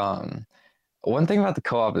 But one thing about the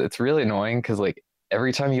co-op, it's really annoying because like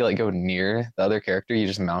every time you like go near the other character, you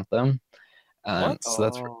just mount them. What? So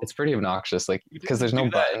Oh. it's pretty obnoxious, like You because didn't there's no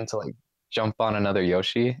do that. button to like jump on another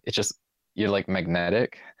Yoshi. It's just you're like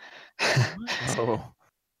magnetic. Oh,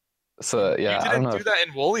 So yeah, You I don't didn't know. do that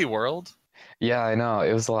in Woolly World. Yeah, I know.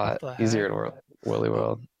 It was a lot What the easier heck? in Woolly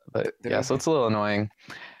World. But There- yeah, so it's a little annoying.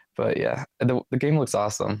 But yeah, the game looks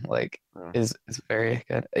awesome. Like Oh. is very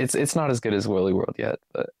good. It's not as good as Woolly World yet,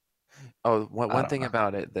 but oh, I one don't thing know.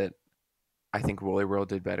 about it that I think Woolly World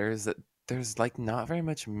did better is that there's like not very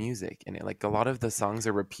much music in it. Like a lot of the songs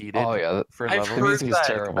are repeated oh yeah, for I've the levels. heard music is that.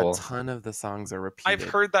 terrible. A ton of the songs are repeated. I've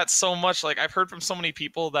heard that so much. Like I've heard from so many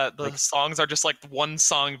people that the Like- songs are just like one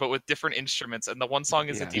song but with different instruments, and the one song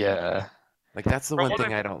isn't Yeah. even. Yeah, Like that's the From one what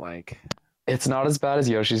thing I've- I don't like. it's not as bad as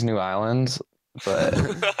Yoshi's New Island, but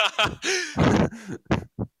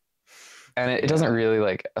and it doesn't really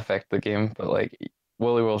like affect the game. But like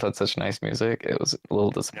Woolly World had such nice music, it was a little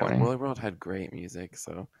Yeah, disappointing. Woolly World had great music,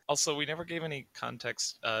 so Also, we never gave any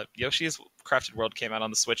context. Yoshi's Crafted World came out on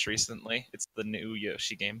the Switch recently. It's the new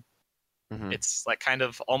Yoshi game. mhm. It's like kind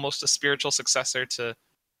of almost a spiritual successor to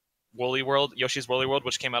Woolly World, Yoshi's Woolly World,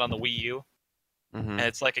 which came out on the Wii U. Mhm. And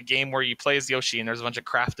it's like a game where you play as Yoshi, and there's a bunch of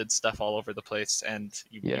crafted stuff all over the place, and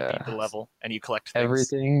you beat Yeah. the level, and you collect things.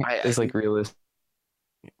 Everything I is like think- realistic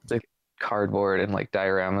cardboard and like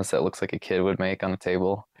dioramas that looks like a kid would make on a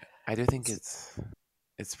table. I do think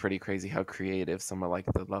it's pretty crazy how creative some of like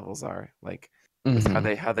the levels are. Like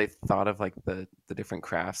Mhm. how they thought of like the different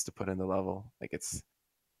crafts to put in the level. Like it's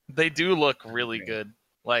They do look really Right. good.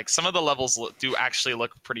 Like some of the levels do actually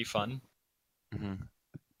look pretty fun. mhm.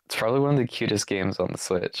 It's probably one of the cutest games on the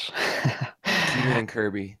Switch. Cuter than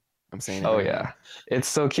Kirby. I'm saying. it Oh right now. yeah, it's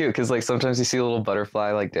so cute because like sometimes you see a little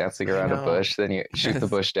butterfly like dancing I around a know. bush, then you shoot the Yes.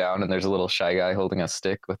 bush down, and there's a little shy guy holding a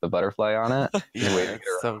stick with the butterfly on it. You're Yeah, waving it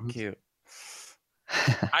it's so around. cute.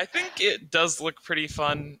 I think it does look pretty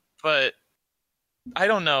fun, but I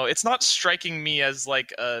don't know. It's not striking me as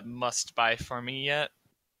like a must buy for me yet.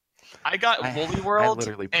 I got Woolly I World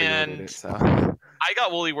literally pre-ordered and it, so I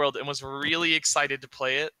got Woolly World and was really excited to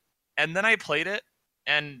play it. And then I played it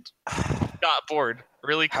and got bored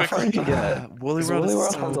really How far quickly. did you get? Woolly 'Cause World Woolly is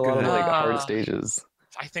World so has a lot of good. like hard Ah. stages.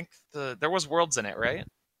 I think there was worlds in it, right?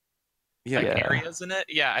 Yeah. like Yeah. areas in it.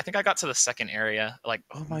 Yeah, I think I got to the second area. Like,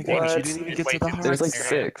 Oh my maybe gosh, you What? didn't even get midway to the through hard There's like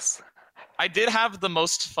second area. 6. I did have the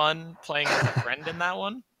most fun playing with a friend in that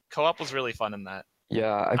one. Co-op was really fun in that.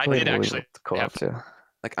 Yeah, I I played did Woolly actually World co-op have- too.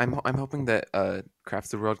 Like I'm hoping that Crafts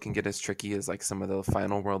the World can get as tricky as like some of the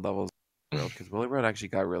final world levels because Woolly World actually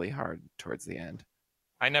got really hard towards the end.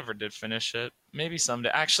 I never did finish it. Maybe someday.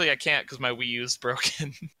 Actually, I can't because my Wii U's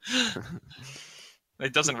broken.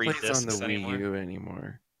 It doesn't Who read plays on the discs Wii anymore. U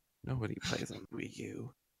anymore? Nobody plays on the Wii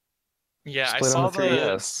U. Yeah, Just I played saw on the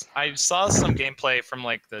 3DS. I saw some gameplay from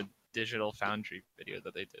like the Digital Foundry video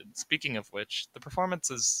that they did. Speaking of which, the performance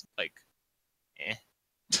is like, eh.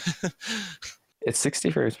 It's 60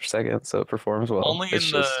 frames per second, so it performs well. only in It's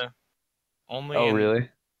just... Oh, in really?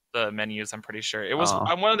 the menus. I'm pretty sure it was Oh.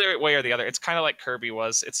 on one way or the other. It's kind of like Kirby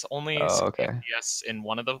was. It's only Oh, 60 okay. FPS in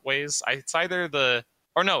one of the ways. It's either the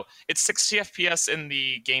or no, it's 60 FPS in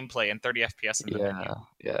the gameplay and 30 FPS in the menu.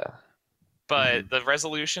 Yeah. But the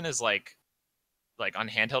resolution is like on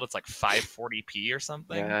handheld, it's like 540p or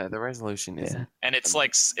something. Yeah, the resolution is Yeah. And it's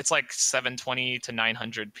like 720 to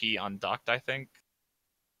 900p on docked, I think.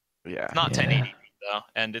 yeah. Not Yeah. 1080p though,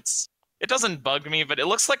 and it doesn't bug me, but it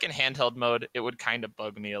looks like in handheld mode it would kind of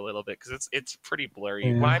bug me a little bit because it's pretty blurry.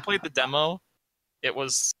 Yeah. When I played the demo, it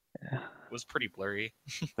was Yeah. pretty blurry.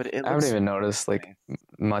 But it I haven't looks even noticed like nice.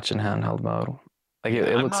 much in handheld mode. Like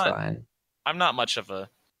it I'm looks not- fine. I'm not much of a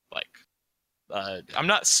like. I'm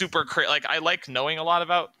not super like I like knowing a lot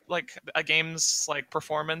about like a game's like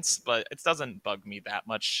performance, but it doesn't bug me that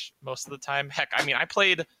much most of the time. Heck, I mean, I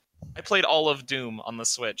played all of Doom on the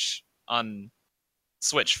Switch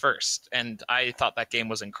first, and I thought that game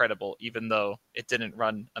was incredible, even though it didn't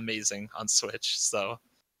run amazing on Switch. So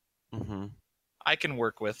Mhm. I can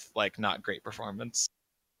work with like not great performance,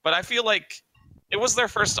 but I feel like it was their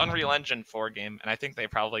first Unreal Engine 4 game, and I think they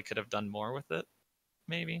probably could have done more with it.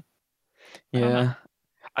 Maybe. I don't know. Yeah.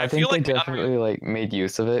 I think feel they like the definitely like made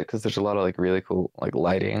use of it because there's a lot of like really cool like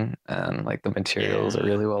lighting and like the materials are Yeah.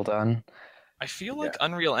 really well done. I feel like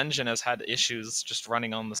Unreal Engine has had issues just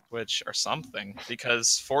running on the Switch or something, because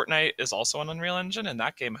Fortnite is also on Unreal Engine, and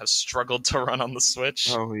that game has struggled to run on the Switch.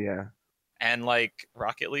 Oh yeah. And like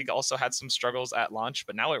Rocket League also had some struggles at launch,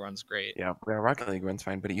 but now it runs great. Yeah, Rocket League runs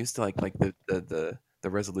fine, but it used to like the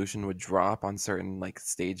resolution would drop on certain like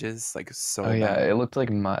stages, like so Oh yeah, bad. it looked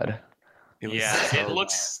like mud. It was Yeah, so it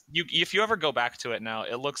looks if you ever go back to it now,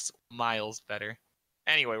 it looks miles better.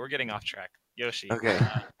 Anyway, we're getting off track. Yoshi, Okay.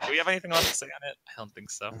 do we have anything left to say on it? I don't think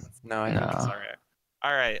so. bad. No, I No. think It's all right.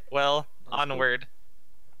 All right. Well, onward.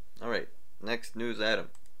 All right, next news, Adam.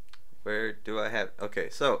 Where do I have? Okay,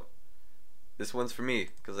 so this one's for me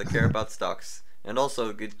because I care about stocks, and also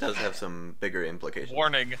it does have some bigger implications.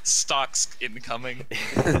 Warning: stocks incoming.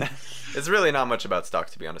 It's really not much about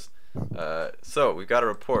stocks, to be honest. So we've got a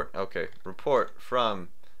report. Okay, report from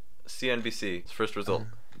CNBC. First result.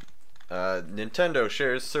 Nintendo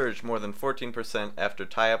shares surged more than 14% after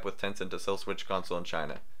tie-up with Tencent to sell Switch console in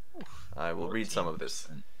China. I will read some of this.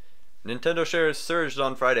 Nintendo shares surged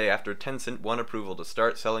on Friday after Tencent won approval to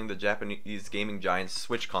start selling the Japanese gaming giant's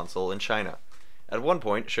Switch console in China. At one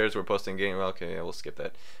point, shares were posting game. Okay, yeah, we'll skip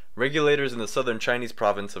that. Regulators in the southern Chinese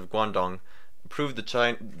province of Guangdong approved the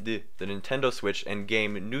Nintendo Switch and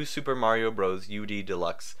game New Super Mario Bros. UD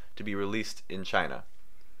Deluxe to be released in China.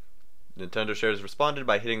 Nintendo shares responded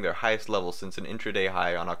by hitting their highest level since an intraday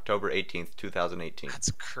high on October 18th, 2018.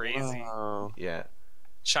 That's crazy. Whoa. Yeah.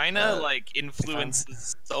 China like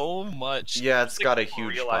influences so much. Yeah, it's Like, got a people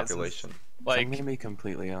huge realizes- population. So Like I'm gonna be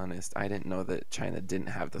completely honest. I didn't know that China didn't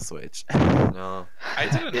have the Switch. No. I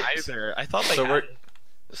didn't It's- either. I thought they So had.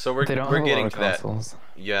 we're They don't we're have a getting lot to of that. consoles.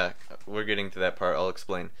 Yeah, we're getting to that part. I'll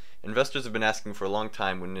explain. Investors have been asking for a long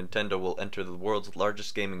time when Nintendo will enter the world's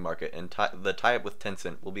largest gaming market, and the tie-up with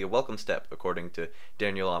Tencent will be a welcome step, according to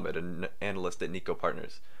Daniel Ahmed, an analyst at Nico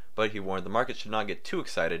Partners. But he warned the market should not get too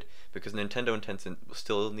excited because Nintendo and Tencent will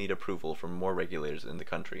still need approval from more regulators in the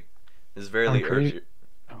country. This is very I'm pretty- urgent.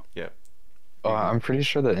 Yeah. Oh, I'm pretty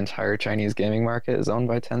sure the entire Chinese gaming market is owned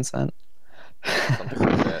by Tencent. Something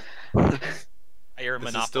like that. Higher This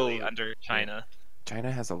is monopoly still- under China.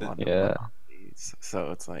 China has a lot of Yeah. monopolies,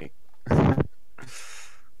 so it's like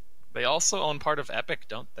They also own part of Epic,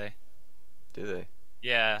 don't they? Do they?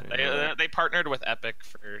 Yeah, I didn't know that. they partnered with Epic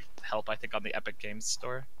for help, I think, on the Epic Games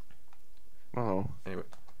Store. oh, Anyway,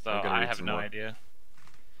 So I'm gonna I read have some no more. idea.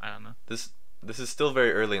 I don't know. This is still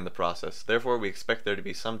very early in the process. Therefore, we expect there to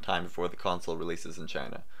be some time before the console releases in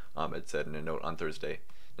China, Ahmed said in a note on Thursday.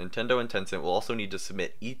 Nintendo and Tencent will also need to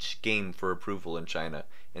submit each game for approval in China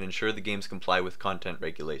and ensure the games comply with content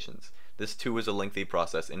regulations. This too is a lengthy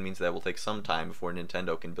process and means that it will take some time before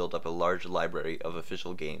Nintendo can build up a large library of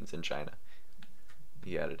official games in China.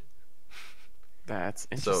 He added. That's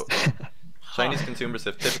So, interesting. Chinese consumers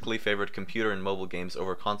have typically favored computer and mobile games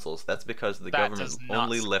over consoles. That's because the That government does not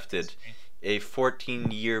only surprise lifted me. a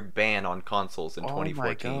 14-year ban on consoles in Oh my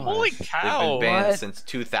 2014. God. Holy They've cow! been banned What? since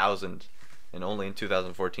 2000, and only in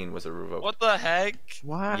 2014 was it revoked. What the heck?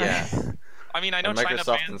 Why? Yeah. I mean, I know And China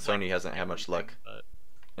Microsoft and bans, Sony like, hasn't had much luck. everything, but-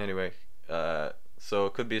 Anyway, so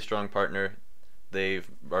it could be a strong partner. They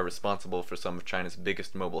are responsible for some of China's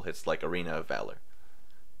biggest mobile hits like Arena of Valor.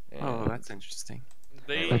 Oh, And that's interesting.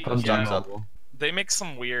 They Like PUBG Thumbs yeah, up. Mobile. they make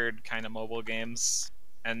some weird kind of mobile games,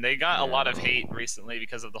 and they got a lot of Yeah. hate recently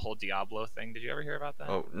because of the whole Diablo thing. Did you ever hear about that?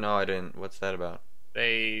 Oh no, I didn't. What's that about?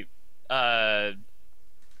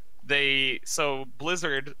 So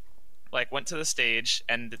Blizzard like went to the stage,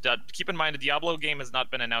 and keep in mind, a Diablo game has not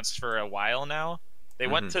been announced for a while now. They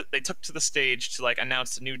took to the stage to like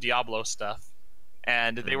announce new Diablo stuff,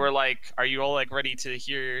 and they were like, "Are you all like ready to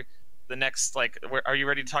hear the next are you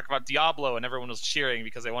ready to talk about Diablo?" And everyone was cheering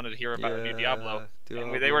because they wanted to hear about a new Diablo.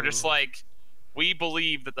 And they were just like, "We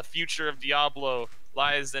believe that the future of Diablo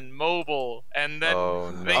lies in mobile." And then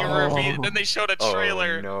Oh, they no. then they showed a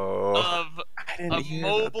trailer Oh no. of I didn't a hear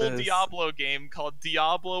about mobile this. Diablo game called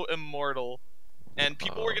Diablo Immortal. And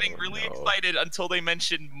people were getting Oh, really no. excited until they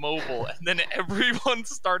mentioned mobile, and then everyone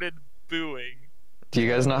started booing. Do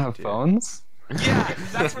you guys not have Dude. phones? Yeah,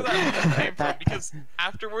 that's where that came from. Because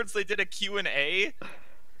afterwards they did a Q&A,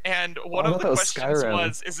 and one Oh, of that the was questions Skyrim.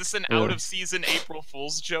 was, "Is this an Really? out-of-season April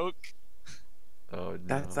Fool's joke?" Oh no.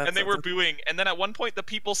 That's And they were booing. And then at one point, the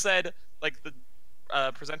people said, like the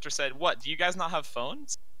presenter said, "What? Do you guys not have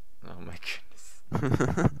phones?" Oh my goodness.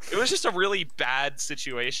 It was just a really bad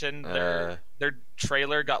situation. Their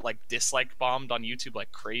trailer got like dislike bombed on YouTube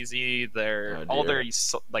like crazy. Oh, All dear. their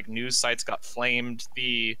like news sites got flamed.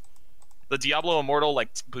 The Diablo Immortal like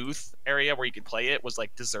booth area where you could play it was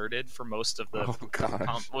like deserted for most of the Oh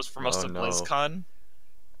gosh. was for most Oh, of no. BlizzCon.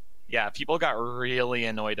 Yeah, people got really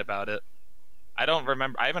annoyed about it. I don't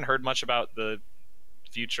remember. I haven't heard much about the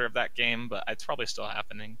future of that game, but it's probably still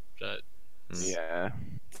happening. But Yeah.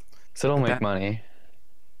 So it'll make That- money.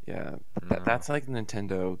 Yeah. No. That's like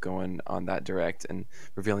Nintendo going on that direct and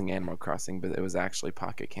revealing Animal Crossing, but it was actually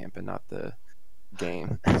Pocket Camp and not the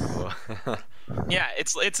game. Well, yeah,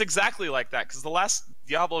 it's exactly like that. Because the last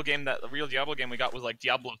Diablo game, the real Diablo game we got was like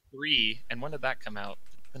Diablo 3, and when did that come out?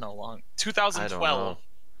 It's been a long 2012. I don't know.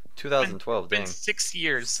 2012, It's been dang. 6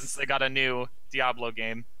 years since they got a new Diablo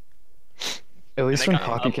game. At least they when got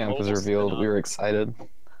Pocket a Camp was mobile revealed, spin-off. we were excited.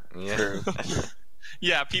 Yeah.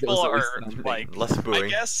 Yeah, people was always are something. like, Less I booing.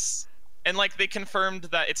 guess, and like they confirmed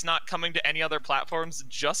that it's not coming to any other platforms,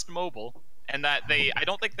 just mobile, and that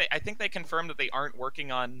I think they confirmed that they aren't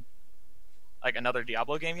working on like another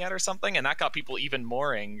Diablo game yet or something, and that got people even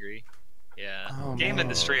more angry. Yeah, Oh, game man.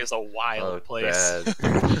 industry is a wild Oh, place.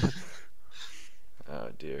 bad. Oh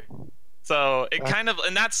dear. So it kind of,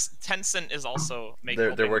 and that's Tencent is also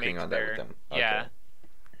making. They're working on that with them. Yeah. Okay.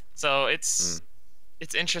 So it's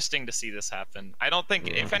interesting to see this happen. I don't think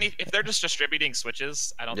Yeah. if they're just distributing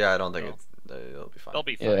Switches, I don't. Yeah, I don't think they'll- it'll be fine. They'll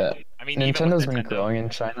be fine. Yeah. I mean, even Nintendo's with been Nintendo. growing in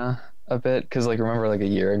China a bit because, like, remember, like a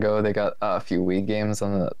year ago, they got a few Wii games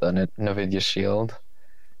on the Nvidia Shield.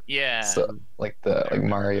 Yeah. So, like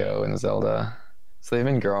Mario and Zelda. So they've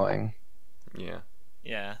been growing. Yeah.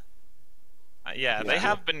 Yeah. Yeah, they Yeah.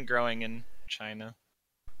 have been growing in China.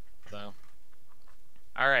 So.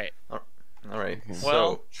 All right. All right. Okay. So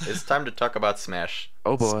Well- it's time to talk about Smash.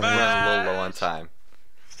 Oh boy. We're running a little low on time.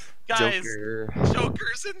 Guys, Joker.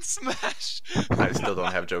 Joker's in Smash. I still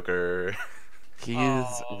don't have Joker. He is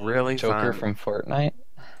Oh. really Joker fun. from Fortnite.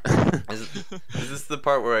 Is this the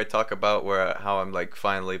part where I talk about how I'm like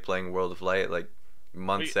finally playing World of Light like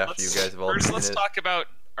months Wait, after you guys have all First, beaten let's it? talk about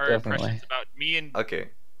our Definitely. impressions about me and Okay.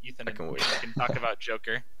 Ethan. I can and wait. we can talk about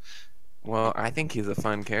Joker. Well, I think he's a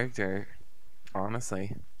fun character,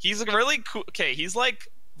 honestly. He's really cool. Okay, he's like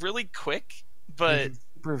really quick, but He's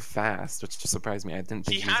super fast, which just surprised me. I didn't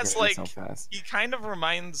think He he was has, gonna be like, so fast. he kind of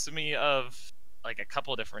reminds me of like a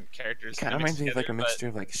couple different characters. He kind of reminds me of like a together, but mixture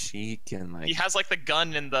of like Sheik and like. He has like the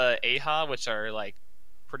gun and the Aha, which are like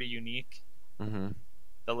pretty unique. hmm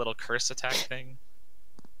The little curse attack thing.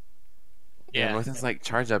 Yeah. Yeah, With his like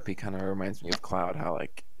charge up, he kind of reminds me of Cloud. How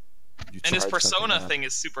like. and his persona thing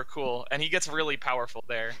is super cool, and he gets really powerful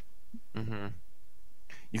there. hmm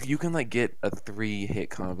You can like get a 3-hit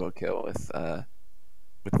combo kill with Yeah,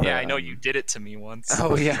 the, I know you did it to me once.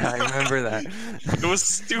 Oh yeah, I remember that. It was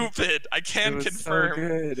stupid. I It can was confirm. So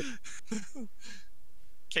good.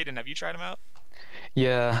 Caden, have you tried him out?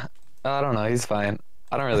 Yeah, I don't know. He's fine.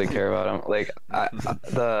 I don't really care about him. Like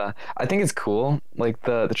I think it's cool. Like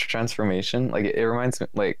the transformation. Like it reminds me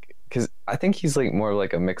like because I think he's like more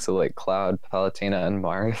like a mix of like Cloud, Palutena, and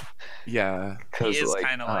Marth. Yeah. He Cause is like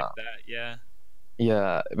kind of like that, yeah.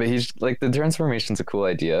 yeah, but he's like the transformation's a cool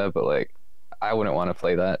idea, but like I wouldn't want to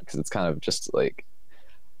play that because it's kind of just like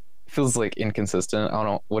feels like inconsistent.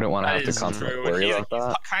 Wouldn't want to That have to is constantly true. worry He's about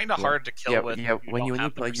that. kind of Yeah. hard to kill Yeah, with. yeah. if When you don't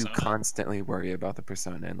have the play, you persona. constantly worry about the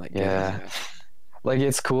persona and like Yeah. getting Like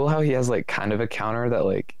it's cool how he has like kind of a counter that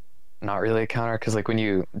like not really a counter because like when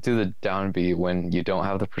you do the down B when you don't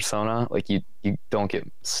have the persona, like you don't get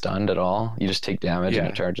stunned at all. You just take damage and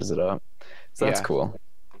Yeah. it charges it up. So that's Yeah. cool.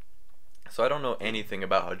 So I don't know anything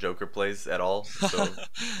about how Joker plays at all. So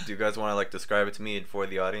do you guys want to like describe it to me and for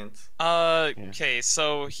the audience? Okay,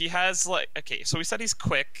 so he has like so we said he's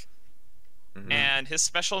quick, Mhm. and his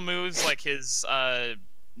special moves like his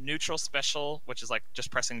neutral special, which is like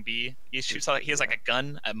just pressing B. He shoots out. He has like a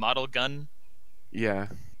gun, a model gun. Yeah.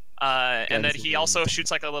 And then he's a he gun. also shoots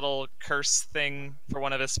like a little curse thing for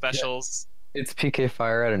one of his specials. It's PK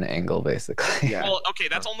fire at an angle basically. Yeah. Well, okay,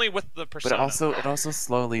 that's only with the But persona. it also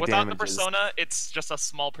slowly Without damages. the persona, it's just a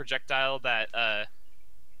small projectile that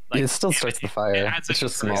it still starts the fire. adds It's a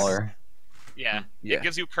just curse. smaller. Yeah, Yeah. it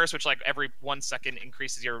gives you curse, which like every 1 second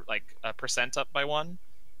increases your like percent up by 1.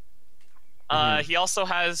 He also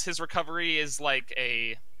has his recovery is like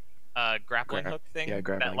a grappling hook thing yeah, that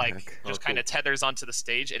grappling like hook. just Oh, kind of cool. tethers onto the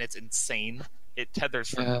stage, and it's insane. It tethers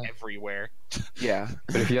from Yeah. everywhere. Yeah.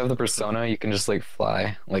 But if you have the persona, you can just like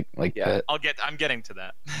fly like Yeah. Pit. I'm getting to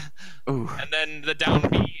that. Ooh. And then the down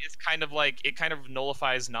B is kind of like it kind of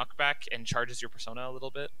nullifies knockback and charges your persona a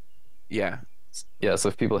little bit. Yeah. Yeah, so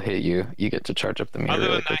if people hit you, you get to charge up the meter Other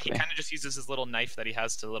really than that, he quickly. kind of just uses his little knife that he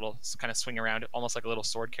has to kind of swing around, almost like a little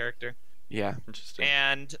sword character. Yeah. Interesting.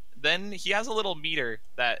 And then he has a little meter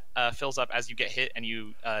that fills up as you get hit, and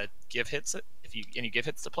you give hits you give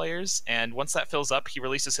hits to players. And once that fills up, he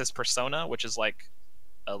releases his persona, which is like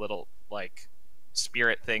a little like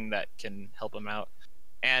spirit thing that can help him out.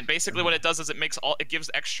 And basically, what it does is it gives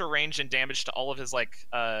extra range and damage to all of his like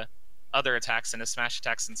other attacks and his smash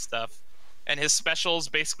attacks and stuff. And his specials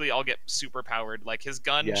basically all get super powered. Like his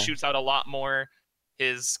gun Yeah. shoots out a lot more.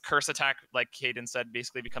 His curse attack, like Caden said,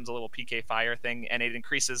 basically becomes a little PK fire thing, and it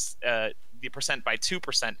increases the percent by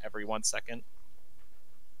 2% every 1 second.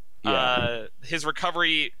 Yeah. His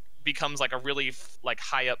recovery becomes like a really like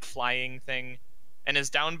high up flying thing, and his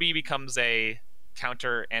down B becomes a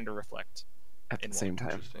counter and a reflect. At in the one. same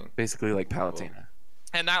time. Interesting. Basically like Palutena.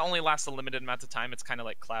 And that only lasts a limited amount of time. It's kind of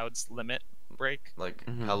like Cloud's limit break. Like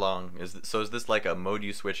Mhm. how long is so? Is this like a mode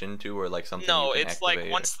you switch into, or like something? No, you can it's like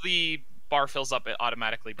activate? once the bar fills up, it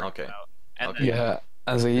automatically breaks Okay. out. And Okay. then, Yeah,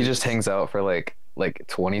 and so he just hangs out for like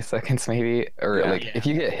 20 seconds maybe, or Yeah. like Yeah. if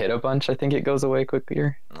you get hit a bunch, I think it goes away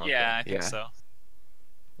quicker. Okay. yeah, I think Yeah. so.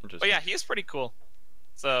 Interesting. But yeah, he is pretty cool.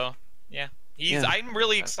 So yeah, Yeah. I'm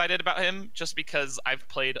really excited about him just because I've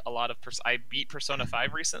played a lot of. I beat Persona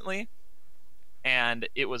 5 recently, and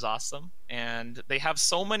it was awesome. And they have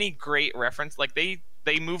so many great reference. Like they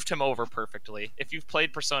moved him over perfectly. If you've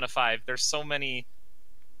played Persona 5, there's so many.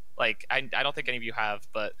 Like I don't think any of you have,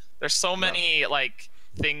 but there's so many like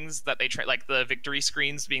things that they try, like the victory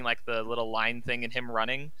screens being like the little line thing and him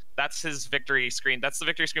running. That's his victory screen. That's the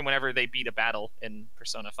victory screen whenever they beat a battle in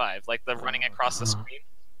Persona 5. Like the running across the screen.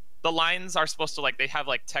 The lines are supposed to like they have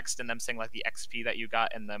like text in them saying like the XP that you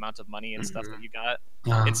got and the amount of money and stuff that you got.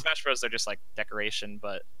 In Smash Bros, they're just like decoration,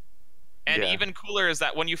 but and Yeah. even cooler is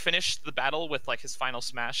that when you finish the battle with like his final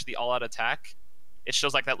smash, the all-out attack, it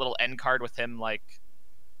shows like that little end card with him like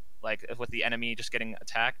with the enemy just getting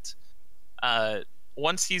attacked.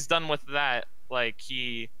 Once he's done with that, like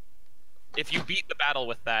if you beat the battle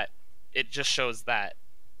with that, it just shows that.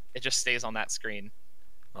 It just stays on that screen,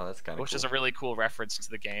 Oh, that's kind of which cool. is a really cool reference to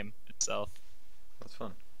the game itself. That's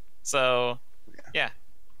fun. So,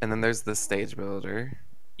 And then there's the stage builder.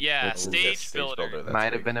 yeah, Which is- stage builder. That's Might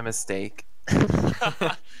have big. been a mistake.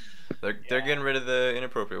 They're getting rid of the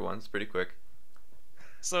inappropriate ones pretty quick.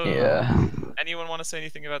 So, Yeah, anyone want to say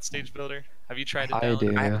anything about stage builder? Have you tried it? I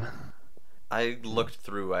Dallin? do. I looked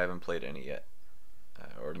through. I haven't played any yet,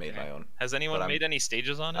 or made Okay. my own. Has anyone But I'm- made any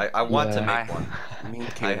stages on it? I want to Yeah. make one. Me and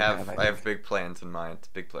I Caleb have think. big plans in mind.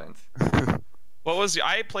 Big plans.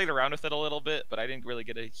 I played around with it a little bit, but I didn't really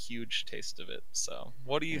get a huge taste of it. So,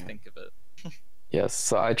 what do you Yeah. think of it? Yes,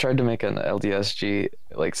 so I tried to make an LDSG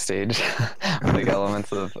like stage, like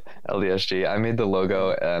elements of LDSG. I made the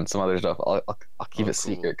logo and some other stuff. I'll keep Oh, it cool.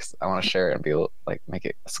 secret because I want to share it and be able like make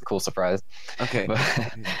it a cool surprise. Okay. But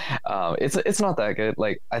it's not that good.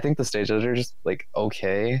 Like I think the stage editors are just like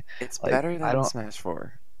okay. It's like, better I than don't- Smash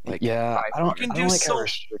 4. Like, yeah, I don't, You can I do don't like how so-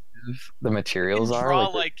 restrictive the You materials can are. draw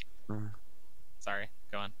Like, Mm. Sorry,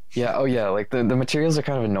 go on. yeah, oh yeah, like the materials are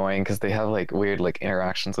kind of annoying because they have like weird like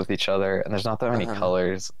interactions with each other, and there's not that many Uh-huh.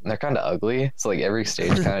 colors. And they're kind of ugly, so like every stage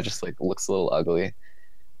kind of just like looks a little ugly.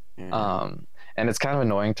 Yeah. And it's kind of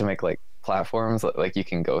annoying to make like platforms that like you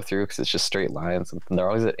can go through because it's just straight lines, and they're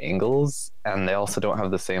always at angles, and they also don't have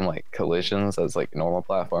the same like collisions as like normal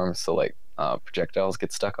platforms, so like projectiles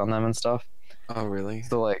get stuck on them and stuff. Oh, really?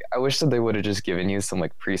 So like I wish that they would have just given you some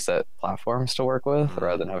like preset platforms to work with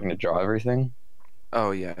rather than having to draw everything.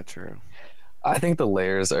 Oh, yeah, true. I think the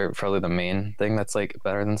layers are probably the main thing that's like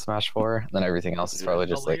better than Smash 4. Then everything else is Yeah. probably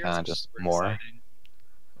The just like layers kind are of just super more. exciting.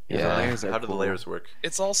 Yeah, the Yeah. layers are How do the cool. layers work?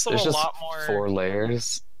 It's also There's a just lot more. 4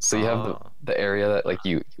 layers. So you have Oh. the area that like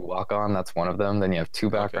you walk on, that's one of them. Then you have 2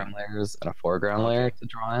 background layers and a foreground layer Okay. to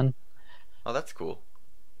draw in. Oh, that's cool.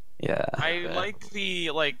 Yeah. I bad. like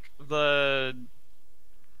the.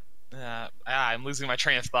 I'm losing my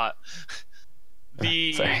train of thought.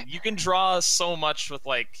 Sorry. You can draw so much with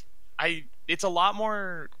like it's a lot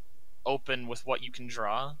more open with what you can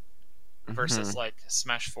draw versus Mhm. like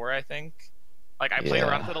Smash 4, I think. Like I played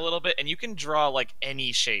around Yeah. with it a little bit, and you can draw like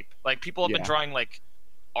any shape. Like people have been Yeah. drawing like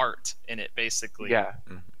art in it, basically. Yeah.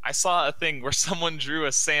 I saw a thing where someone drew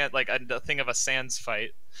a thing of a Sans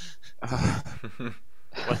fight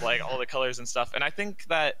with like all the colors and stuff, and I think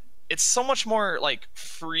that it's so much more like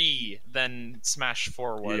free than Smash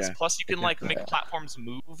 4 was. Yeah. Plus, you can like make Yeah. platforms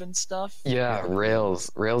move and stuff. Yeah, rails.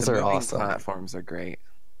 Rails The are moving awesome. platforms are great.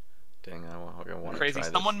 Dang, I want to Crazy. try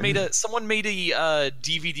Someone made a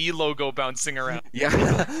DVD logo bouncing around. Yeah.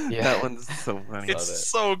 Yeah. That one's so funny. Saw It's that.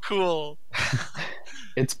 so cool.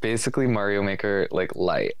 It's basically Mario Maker like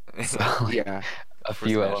light. this. So like, Yeah. a For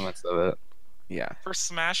few Smash. elements of it. Yeah. For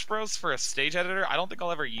Smash Bros, for a stage editor, I don't think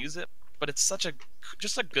I'll ever use it, but it's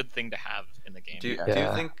just a good thing to have in the game. Do you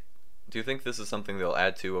Yeah. think this is something they'll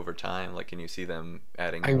add to over time? Like, can you see them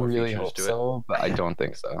adding I more really features hope to it? so, but I don't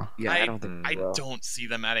think so. Yeah. I don't think I they will. don't see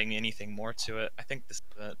them adding anything more to it. I think this is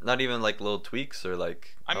it. Not even like little tweaks or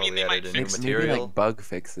like. I mean, they they might added a new fix Maybe material. like bug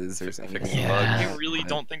fixes or Fix something. some Yeah. bugs. I really But-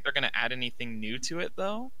 don't think they're gonna add anything new to it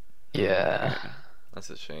though, Yeah. That's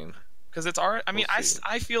a shame. because it's already. I mean, We'll see.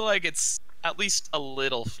 I feel like it's at least a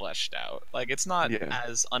little fleshed out. Like it's not Yeah.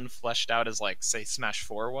 as unfleshed out as like say Smash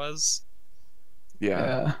 4 was.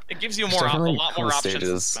 Yeah. It gives you There's a definitely lot more cool options than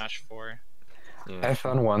stages. Smash 4. Yeah. I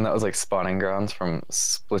found one that was like spawning grounds from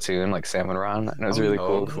Splatoon, like Salmon Run, and it was Oh, really oh,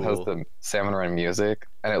 cool. 'Cause It has cool. the Salmon Run music,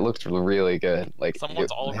 and it looked really good. Like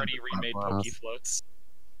Someone's it- already they had remade platforms. Poke Floats.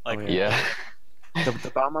 Oh, Like Yeah.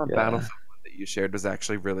 The Bomb on Yeah. Battlefield one that you shared was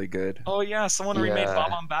actually really good. Oh yeah, someone remade Yeah.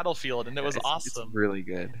 Bob on Battlefield, and it was It's awesome. really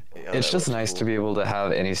good. Yeah, It's that just looks nice cool. to be able to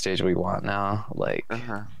have any stage we want now, like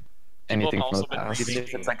Uh-huh. anything have from the also been past. Even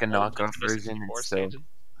if it's like a old knockoff Nintendo version, 64 it's still stages.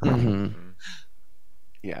 hmm Mhm.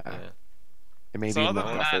 yeah. Yeah. It may So be a other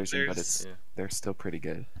than knockoff that, version, but there's- it's Yeah. they're still pretty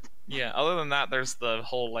good. Yeah, other than that, there's the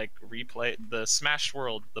whole like replay, the Smash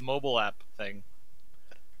World, the mobile app thing.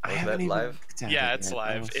 Oh, is haven't that even live? looked at Yeah, it it's yet.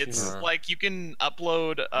 live. Oh, It's shoot. like you can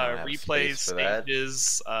upload don't have replays, space for that.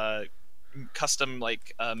 stages, custom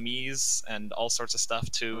like Mii's and all sorts of stuff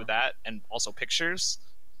to Huh. that, and also pictures.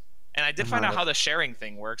 And I did find Uh-huh. out how the sharing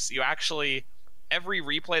thing works. You actually, every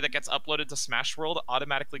replay that gets uploaded to Smash World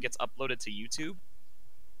automatically gets uploaded to YouTube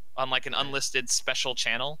on like an unlisted special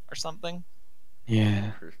channel or something. Yeah.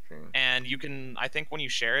 Interesting. And you can, I think when you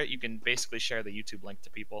share it, you can basically share the YouTube link to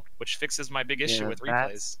people, which fixes my big issue Yeah, with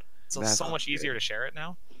that's- replays. So that's it's so much easier good. to share it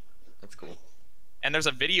now. That's cool. And there's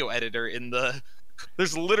a video editor in the.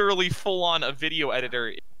 There's literally full on a video editor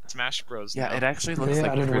in Smash Bros. Yeah, now. it actually looks They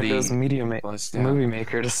like added pretty Windows fleshed out. Movie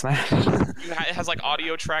Maker to Smash. It has like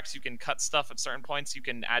audio tracks. You can cut stuff at certain points. You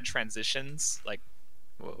can add transitions, like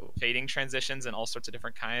Whoa. fading transitions, and all sorts of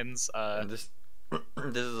different kinds. And this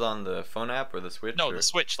this is on the phone app or the Switch? No, or? the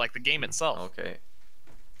Switch, like the game itself. Okay.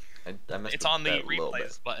 I missed It's on the that a little bit.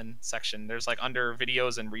 replays button section. There's like under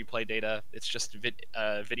videos and replay data. It's just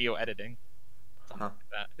video editing. Something Huh. like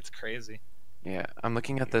that. It's crazy. Yeah, I'm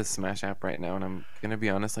looking at the Smash app right now, and I'm gonna be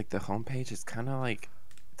honest. Like the homepage is kind of like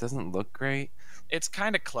it doesn't look great. It's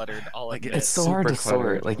kind of cluttered. I'll Like, admit. It's so hard to super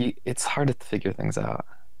cluttered. sort. Like it's hard to figure things out.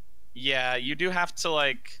 Yeah, you do have to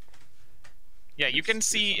like. Yeah, you can It's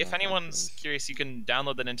see if on that anyone's page. curious. You can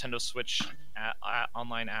download the Nintendo Switch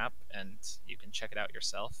online app, and you can check it out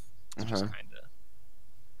yourself. It's just Uh-huh. kind of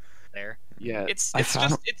there. Yeah, It's I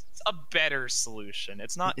found- it's a better solution.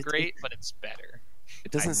 It's not It's- great, but it's better.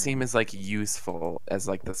 it doesn't seem as like useful as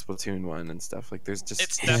like the Splatoon one and stuff. Like there's just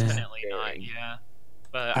It's Yeah. definitely not. Very. Yeah,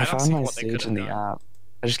 but I I don't found see my what they could stage in have the done. app.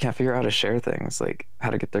 I just can't figure out how to share things, like how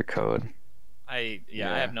to get their code. I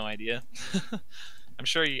Yeah. have no idea. I'm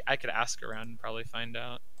sure I could ask around and probably find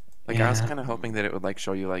out. Like I was Yeah. kind of hoping that it would like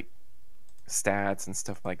show you like stats and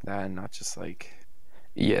stuff like that, and not just like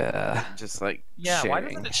Yeah. Yeah, why sharing.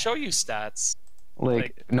 doesn't it show you stats?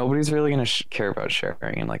 Like nobody's really gonna care about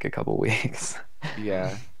sharing in like a couple weeks.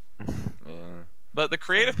 Yeah. Yeah. But the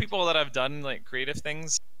creative people that I've done like creative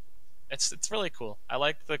things, it's really cool. I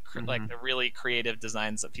like like the really creative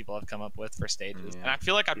designs that people have come up with for stages, and I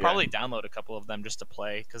feel like I'd Yeah. probably download a couple of them just to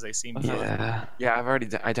play because they seem fun. Yeah. Yeah, I've already.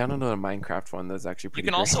 I downloaded a Minecraft one that's actually You pretty.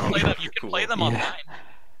 can great. also play them. You can play them Yeah. online.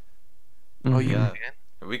 Oh, you Yeah.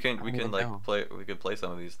 can? We can don't even like know. play. We could play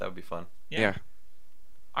some of these. That would be fun. Yeah.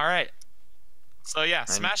 All right. So yeah, yeah.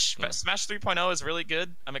 Smash 3.0 is really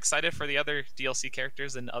good. I'm excited for the other DLC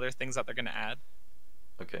characters and other things that they're gonna add.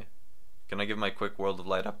 Okay. Can I give my quick World of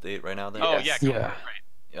Light update right now? Then. Oh Yes. yeah, go Yeah. for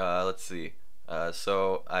it, right. Let's see.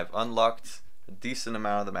 So I've unlocked a decent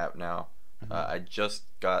amount of the map now. I just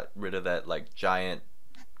got rid of that like giant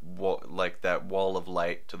wall, like that wall of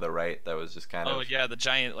light to the right that was just kind Oh of yeah, the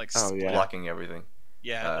giant like Oh, yeah. blocking everything.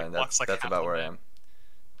 like, And blocks, like, that's half about the where I map. am.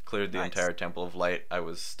 Cleared the Nice. entire Temple of Light. I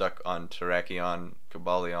was stuck on Terrakion,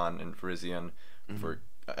 Kabalion, and Frisian for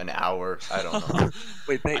an hour. I don't know.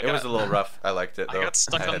 Wait, they, It was a little rough. I liked it I though. got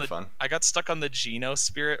stuck I on had the fun. I got stuck on the Geno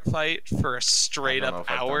Spirit fight for a straight I don't know up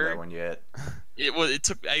if I've done that hour. one yet. It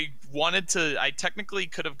took. I technically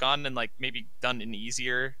could have gone and like maybe done an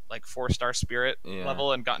easier like 4-star spirit Yeah.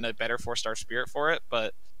 level and gotten a better 4-star spirit for it,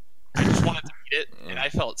 but I just wanted to beat it, and Yeah. I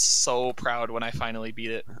felt so proud when I finally beat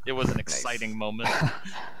it. It was an exciting moment.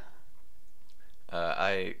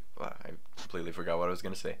 I completely forgot what I was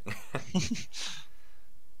gonna say.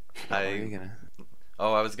 What are you gonna?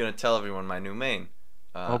 I was gonna tell everyone my new main.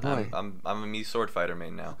 Oh, boy. I'm a Mii Sword Fighter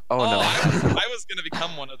main now. Oh, no. I was gonna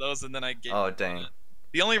become one of those, and then I gave. Oh dang.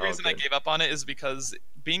 The only Oh, reason I good. gave up on it is because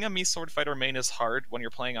being a Mii Sword Fighter main is hard when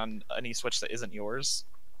you're playing on any Switch that isn't yours.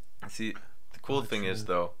 See, the cool Oh, thing is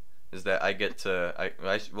true. though, is that I get to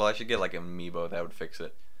I should get like an amiibo that would fix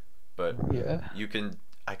it, but Yeah.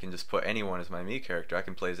 I can just put anyone as my Mii character. I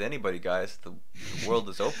can play as anybody, guys. The world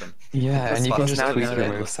is open. Yeah, Plus- and you can plus just now tweak they your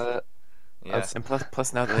have- moveset. Yeah. And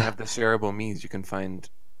plus now that they have the shareable Miis, you can find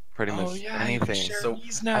pretty much you anything. can share So-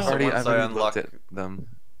 Mii's I've now. So already, once I've I already unlock- looked at them.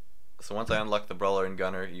 So once I unlock the Brawler and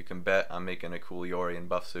Gunner, you can bet I'm making a cool Yori and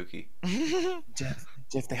Buff Suki.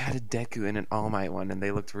 Jeff, they had a Deku and an All Might one, and they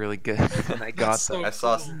looked really good. And I got That's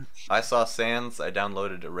so them. I saw Sans. I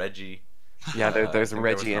downloaded a Reggie. Yeah, there's I think there was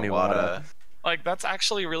Reggie an and Iwata. Iwata. Like that's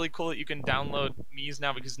actually really cool that you can download Mii's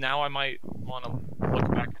now, because now I might want to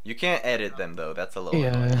look back. You can't edit them though. That's a little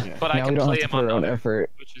annoying. Yeah. But I now can we don't play have to them put on our own other-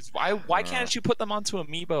 effort. Which is why can't you put them onto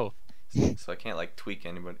Amiibo? So I can't like tweak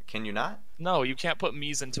anybody. Can you not? No, you can't put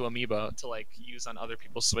Mii's into Amiibo to like use on other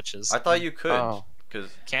people's Switches. I thought you could. Oh.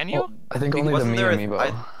 Because Can you? Well, I think only the Wasn't Mii there a-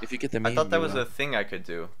 amiibo. If you get the I Mii, thought that you was will. a thing I could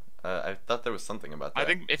do. I thought there was something about that. I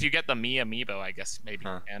think if you get the Mii Amiibo, I guess maybe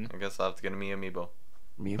Huh. you can. I guess I'll have to get a Mii amiibo.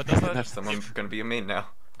 Mii. But doesn't That's Someone's gonna be a main now.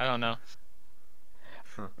 I don't know.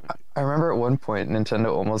 I remember at one point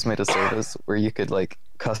Nintendo almost made a service where you could like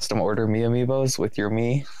custom order Mii amiibos with your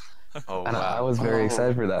Mii, Oh and I wow. was very Oh,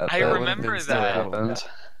 excited for that. I That remember been so that. cool. happened.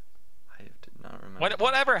 I did not remember.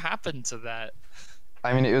 Whatever happened to that?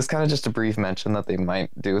 I mean, it was kind of just a brief mention that they might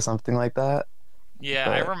do something like that. Yeah,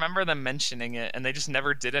 I But- remember them mentioning it, and they just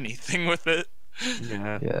never did anything with it.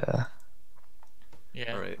 Yeah. Yeah.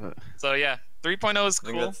 Yeah. All right. So yeah, 3.0 is I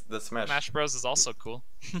think cool. that's Smash. Smash Bros is also cool.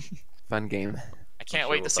 Fun game. I can't sure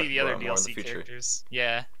wait we'll to see talk the other about it more in the DLC future. characters.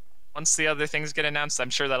 Yeah. Once the other things get announced, I'm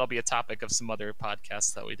sure that'll be a topic of some other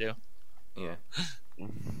podcasts that we do. Yeah.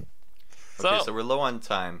 So- Okay, so we're low on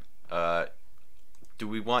time. Do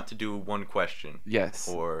we want to do one question Yes.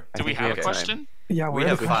 or I Do we think have a have question? Yeah, We what are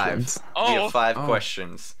have the five. questions? we Oh, have five Oh.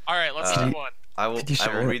 questions? all right. Let's Uh, do one. I will. Could you I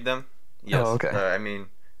will share it? read them. Yes. okay. I mean,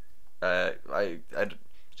 I Just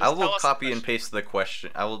will tell us the copy and question. paste the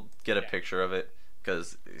question. I will get a Yeah. picture of it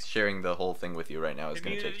because sharing the whole thing with you right now is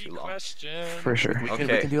going to take Community too long. question. For sure. We can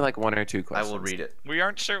Okay. do like one or two I questions. will read it. We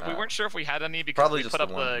aren't sure. We Uh, weren't sure if we had any because probably we just put the up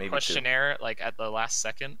one, the maybe two. questionnaire like at the last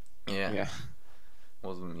second. Yeah. Yeah.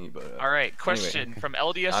 Wasn't me, but. All right. Question from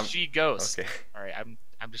LDSG Ghost. Okay. All right.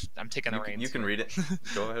 I'm taking the reins. You can here. read it.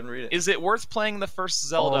 Go ahead and read it. Is it worth playing the first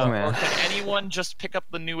Zelda, Oh, man. or can anyone just pick up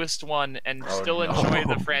the newest one and Oh, still no. enjoy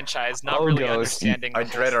the franchise, not Oh, really Ghost, understanding? I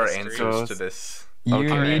the dread whole our history? answers to Ghost. this. You Okay.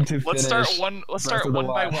 need Alright, to let's start finish one. Let's Breath start of the one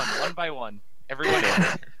by Wild. one by one. Everyone.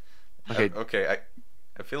 Okay. Okay.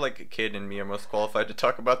 I feel like Kid and me are most qualified to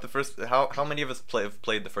talk about the first. How many of us have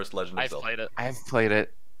played the first Legend of I've Zelda? played it. I've played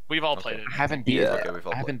it. We've all Okay. played it. I haven't beaten Yeah. it. Okay, we've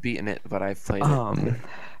all I haven't beaten it, but I've played it.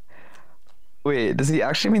 Wait, does he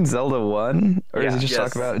actually mean Zelda 1? Or does he Yeah. just Yes.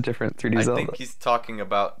 talk about a different 3D I Zelda? think he's talking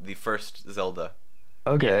about the first Zelda.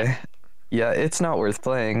 Okay. Yeah, it's not worth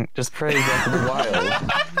playing. Just play Breath of the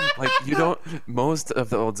Wild. Like you don't. Most of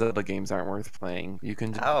the old Zelda games aren't worth playing. You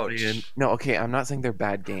can just play in. Ouch. No, okay, I'm not saying they're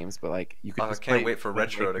bad games, but like you can I just can't play wait for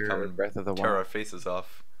Wind Retro to Waker come or and Breath of the tear our Wild. faces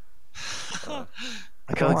off. I feel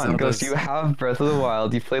Come like on, Ghost, Zelda's- you have Breath of the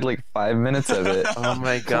Wild. You played like 5 minutes of it. Oh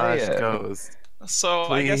my gosh, it. Ghost. So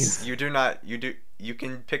I guess Please. You do not. You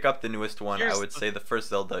can pick up the newest one. I Here's would the- say the first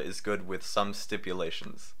Zelda is good with some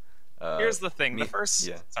stipulations. here's the thing. me- The first.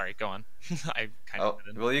 yeah. Sorry, go on. I kind Oh, of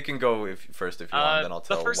didn't. well, you can go first if you want. Then I'll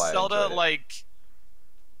tell the first why I Zelda, enjoyed it. like,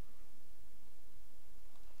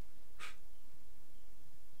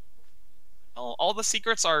 all the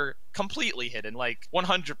secrets are completely hidden, like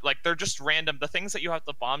 100. Like they're just random. The things that you have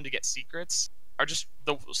to bomb to get secrets are just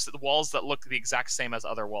the walls that look the exact same as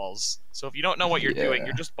other walls. So if you don't know what you're doing, Yeah.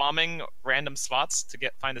 you're just bombing random spots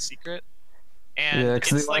to find a secret. And Yeah,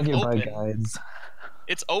 because it's they like want you to buy open. guides.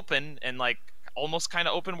 It's open and like almost kind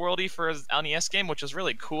of open worldy for an NES game, which is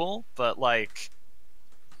really cool. But like,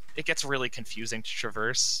 it gets really confusing to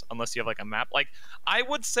traverse unless you have like a map. Like, I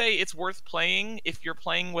would say it's worth playing if you're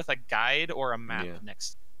playing with a guide or a map Yeah.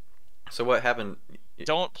 next. So what happened?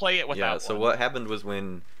 Don't play it without Yeah. So one. what happened was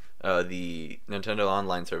when the Nintendo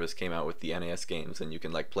Online service came out with the NES games, and you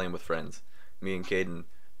can like play them with friends. Me and Caden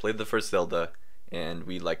played the first Zelda, and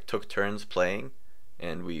we like took turns playing,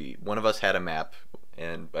 and one of us had a map,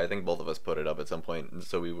 and I think both of us put it up at some point, and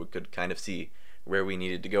so could kind of see where we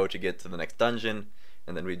needed to go to get to the next dungeon,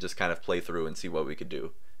 and then we'd just kind of play through and see what we could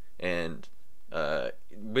do. And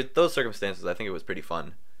with those circumstances, I think it was pretty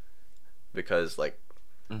fun because like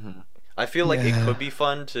Mm-hmm. I feel like it Yeah. could be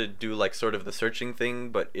fun to do like sort of the searching thing,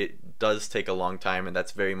 but it does take a long time, and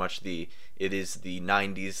that's very much it is the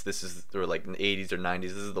 90s. This is or like the 80s or 90s.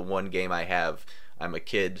 This is the one game I have. I'm a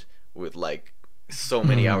kid with like so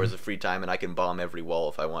many hours of free time, and I can bomb every wall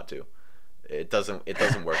if I want to. It doesn't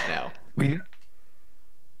work now.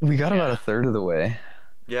 We got about a third of the way.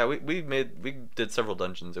 Yeah, we did several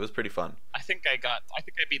dungeons. It was pretty fun. I think I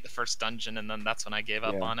beat the first dungeon, and then that's when I gave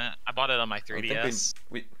up Yeah. on it. I bought it on my I think 3DS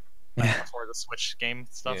we Yeah. before the Switch game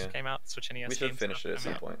stuff Yeah. came out. Switch NES. we should game finish stuff it at came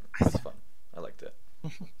some out. point. It's fun. I liked it.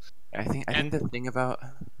 I think the thing about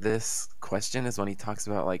this question is when he talks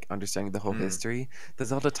about like understanding the whole history. The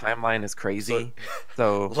Zelda timeline is crazy.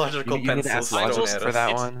 So Logical you need to pencils ask thrown Logos at for us. that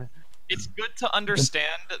It's- one. It's good to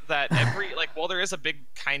understand that while there is a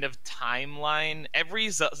big kind of timeline, every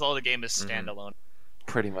Zelda game is Mhm. standalone.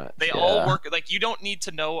 Pretty much. They Yeah. all work. Like, you don't need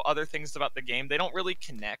to know other things about the game. They don't really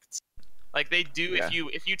connect. Like they do Yeah.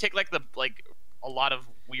 if you take like a lot of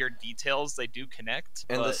weird details, they do connect.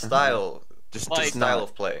 And the but style, Just Like- the just style not.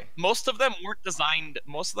 of play. most of them weren't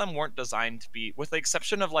designed to be, with the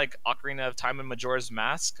exception of like Ocarina of Time and Majora's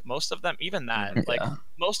Mask. Most of them, even that, Mhm. like Yeah.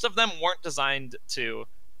 most of them weren't designed to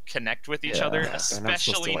connect with each Yeah. other, They're not supposed to,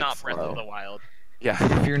 especially like, not Breath flow. of the Wild.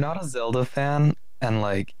 Yeah. If you're not a Zelda fan and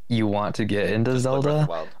like you want to get into Just like Breath of Zelda, the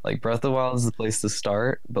Wild. like Breath of the Wild is the place to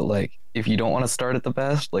start. But like if you don't want to start at the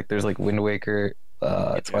best, like there's like Wind Waker,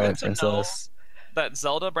 It's good Twilight to know Princess. that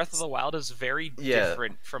Zelda Breath of the Wild is very Yeah.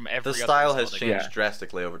 different from every The other style has Zelda changed game.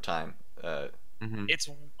 drastically over time. Mhm. It's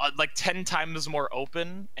like 10 times more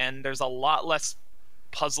open, and there's a lot less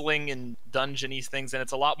puzzling and dungeony things, and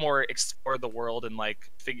it's a lot more explore the world and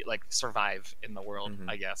like survive in the world, Mhm.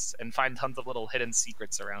 I guess, and find tons of little hidden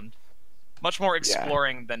secrets around. Much more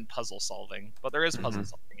exploring than puzzle solving, but there is puzzle Mhm.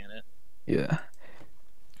 solving in it. Yeah.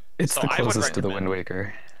 It's So the I would closest to the Wind recommend-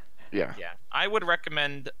 Waker. Yeah. Yeah, I would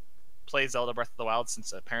recommend play Zelda Breath of the Wild,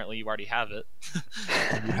 since apparently you already have it.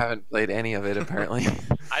 You haven't played any of it apparently.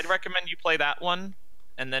 I'd recommend you play that one,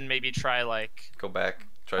 and then maybe try like Go back,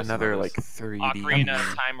 try some Another others. like 3D. Ocarina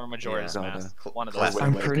of Time or Majora's Zelda. Mask. One of Classic. those.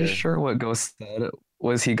 I'm Wind pretty Waker. sure what Ghost said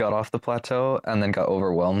was he got off the plateau and then got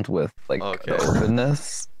overwhelmed with like Okay. the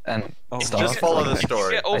openness and Oh, stuff. Just follow the like that.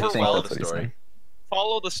 story. Get I think overwhelmed. that's the what he's story. saying.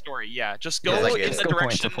 Follow the story. Yeah, just go Yes, I in get it. the Just go point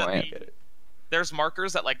direction to that point. Get it. there's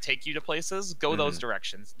markers that like take you to places. Go those Mm-hmm.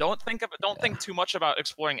 directions. Don't think too much about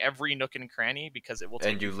exploring every nook and cranny, because it will.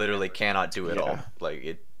 Take And you literally forever. cannot do it all. Yeah. Like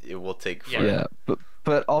it will take Yeah. forever. Yeah,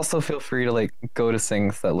 but also feel free to like go to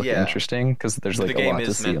things that look Yeah. interesting because there's like the a game lot to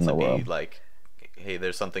is see meant in the to be world. like, hey,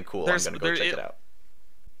 there's something cool. There's- I'm gonna go there- check it out.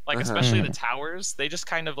 Like Uh-huh. especially the Mm. towers, they just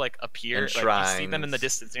kind of like appear. And Like you see them in the shrines.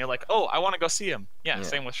 distance, and you're like, oh, I want to go see them. Yeah, Yeah.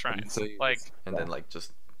 same with shrines. So you Like just- And then like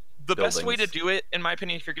just the best way to buildings. do it, in my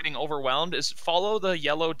opinion, if you're getting overwhelmed, is follow the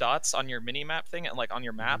yellow dots on your mini map thing, and like on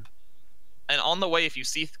your map. And on the way, if you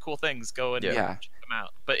see cool things, go and Yeah. Yeah. check them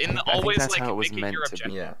out. But in the, I think always that's like how it was make it meant your to be.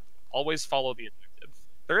 objective. yeah. Always follow the objective.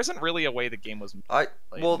 there isn't really a way the game was. Well,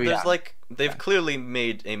 Yeah. there's like they've Yeah. clearly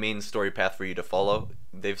made a main story path for you to follow.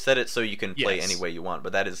 They've said it so you can play Yes. any way you want,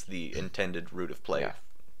 but that is the intended route of play. Yeah.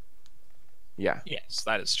 Yeah. Yes,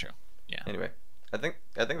 that is true. Anyway, I think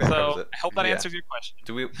that So covers it. I hope that Yeah. answers your question.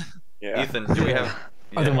 Do we, Yeah. Ethan? Do we have?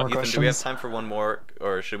 Are there more Ethan, do we have questions? time for one more,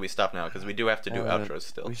 or should we stop now? Because we do have to do outros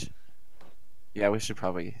still. We should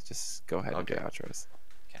probably just go ahead and do Okay. outros.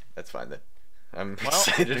 That's fine then. I'm Well,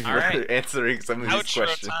 excited for alright. answering some of these Outro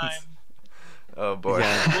questions. time. Oh boy.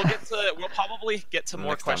 Yeah. We'll probably get to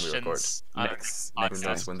more Next time we record. questions. Next Who knows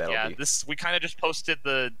time. when that'll Yeah, be? we kind of just posted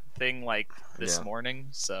the thing like this Yeah. morning,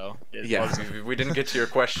 so it Yeah. was We didn't get to your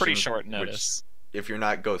question. pretty short which, notice. if you're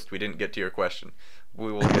not Ghost, we didn't get to your question. We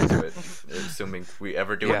will get to it, assuming we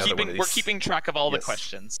ever do Yeah. another one of these. We're keeping track of all Yes. the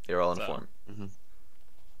questions, They're all in so- form.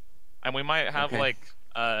 and we might have Okay.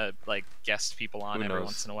 like guest people on Who every knows?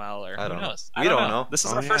 once in a while, or I who don't know. knows? We I don't know. This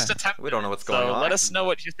is Oh, our first yeah. attempt. We don't know what's going So on. let us know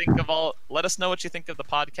what you think of Let us know what you think of the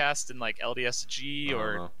podcast in like LDSG I don't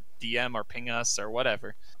or know. DM or ping us or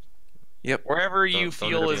whatever. Yep. Wherever you Don't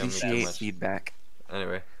feel DM is me too Appreciate much. feedback.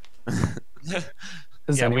 Anyway,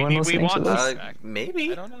 Is Yeah, anyone we listening want to that. this? Back.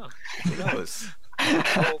 maybe. I don't know. Who knows?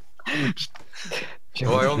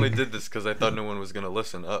 Oh, I only did this because I thought no one was gonna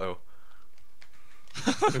listen. Uh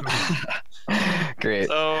Great.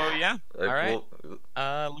 So yeah, oh. all right.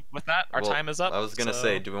 With that, our time is up. I was gonna so-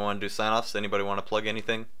 say, do we want to do sign-offs? Anybody want to plug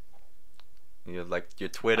anything? You like your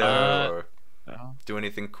Twitter or No. do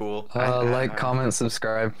anything cool? Like, comment,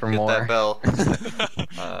 subscribe for Hit more. that bell.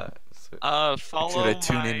 Follow Should I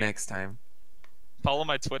tune my, in next time? Follow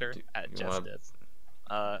my Twitter at you Jeff wanna- Div.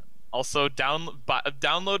 Also,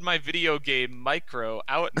 download my video game Micro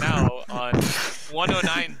out now on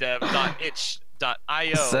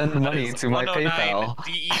 109dev.itch.io. Send That money is to my 109 PayPal.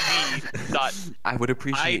 dev. I would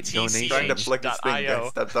appreciate ITC. donations. Trying to plug this thing, .io. guys.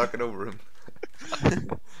 Stop talking over him.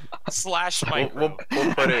 / We'll, micro.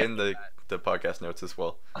 we'll put it in the podcast notes as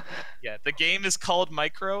well. Yeah, the game is called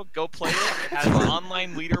Micro. Go play it. It has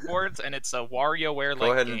online leaderboards, and it's a WarioWare-like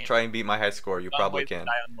Go ahead and game. try and beat my high score. You Some probably ways to can.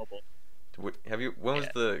 die on mobile. Have you? When was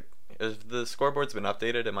Yeah. Has the scoreboard's been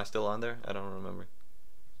updated? Am I still on there? I don't remember.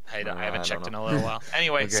 I I haven't don't checked in know. a little while.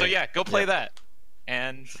 Anyway, so Okay. yeah, go play Yeah. that.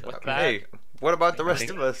 And with that, Hey, what about the rest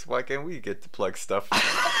think- of us? Why can't we get to plug stuff?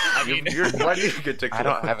 I mean, Why do you get to? I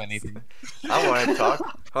don't plug? have anything. I want to talk.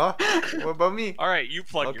 Huh? What about me? all right, you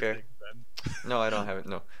plug your Okay. things No, I don't have it.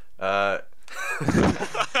 No. then.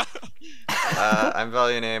 I'm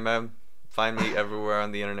Valiant AMM. Find me everywhere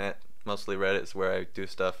on the internet. Mostly Reddit is where I do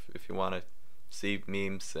stuff. If you want to see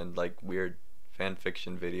memes and like weird fan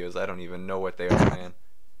fiction videos, I don't even know what they are, man.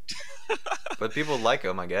 But people like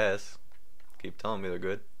them, I guess. Keep telling me they're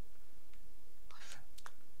good.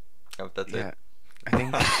 Oh, that's Yeah. it. I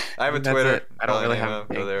think I have a think that's Twitter. it. I don't really have Valiant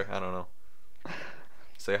AMM. Go anything. there. I don't know.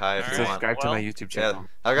 Say hi if you Alright. want. Subscribe to my Well, YouTube Yeah, channel.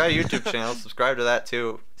 I got a YouTube channel. Subscribe to that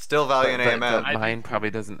too. Still Valiant But AMM. I- mine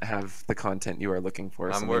probably doesn't have the content you are looking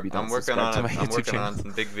for, so I'm, maybe don't I'm working subscribe on to it. my I'm YouTube working channel. on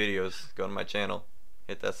some big videos. Go to my channel.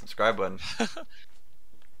 Hit that subscribe button.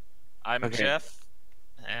 I'm Okay. Jeff,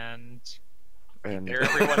 and And there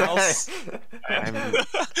everyone else. I'm-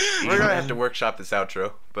 We're gonna have to workshop this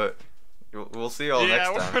outro, but we'll see you all yeah, next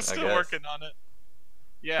time. we're still I guess. working on it.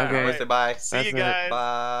 Yeah. Okay. all Say right. bye. See That's you it. guys.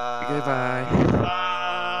 Bye. Goodbye. Bye.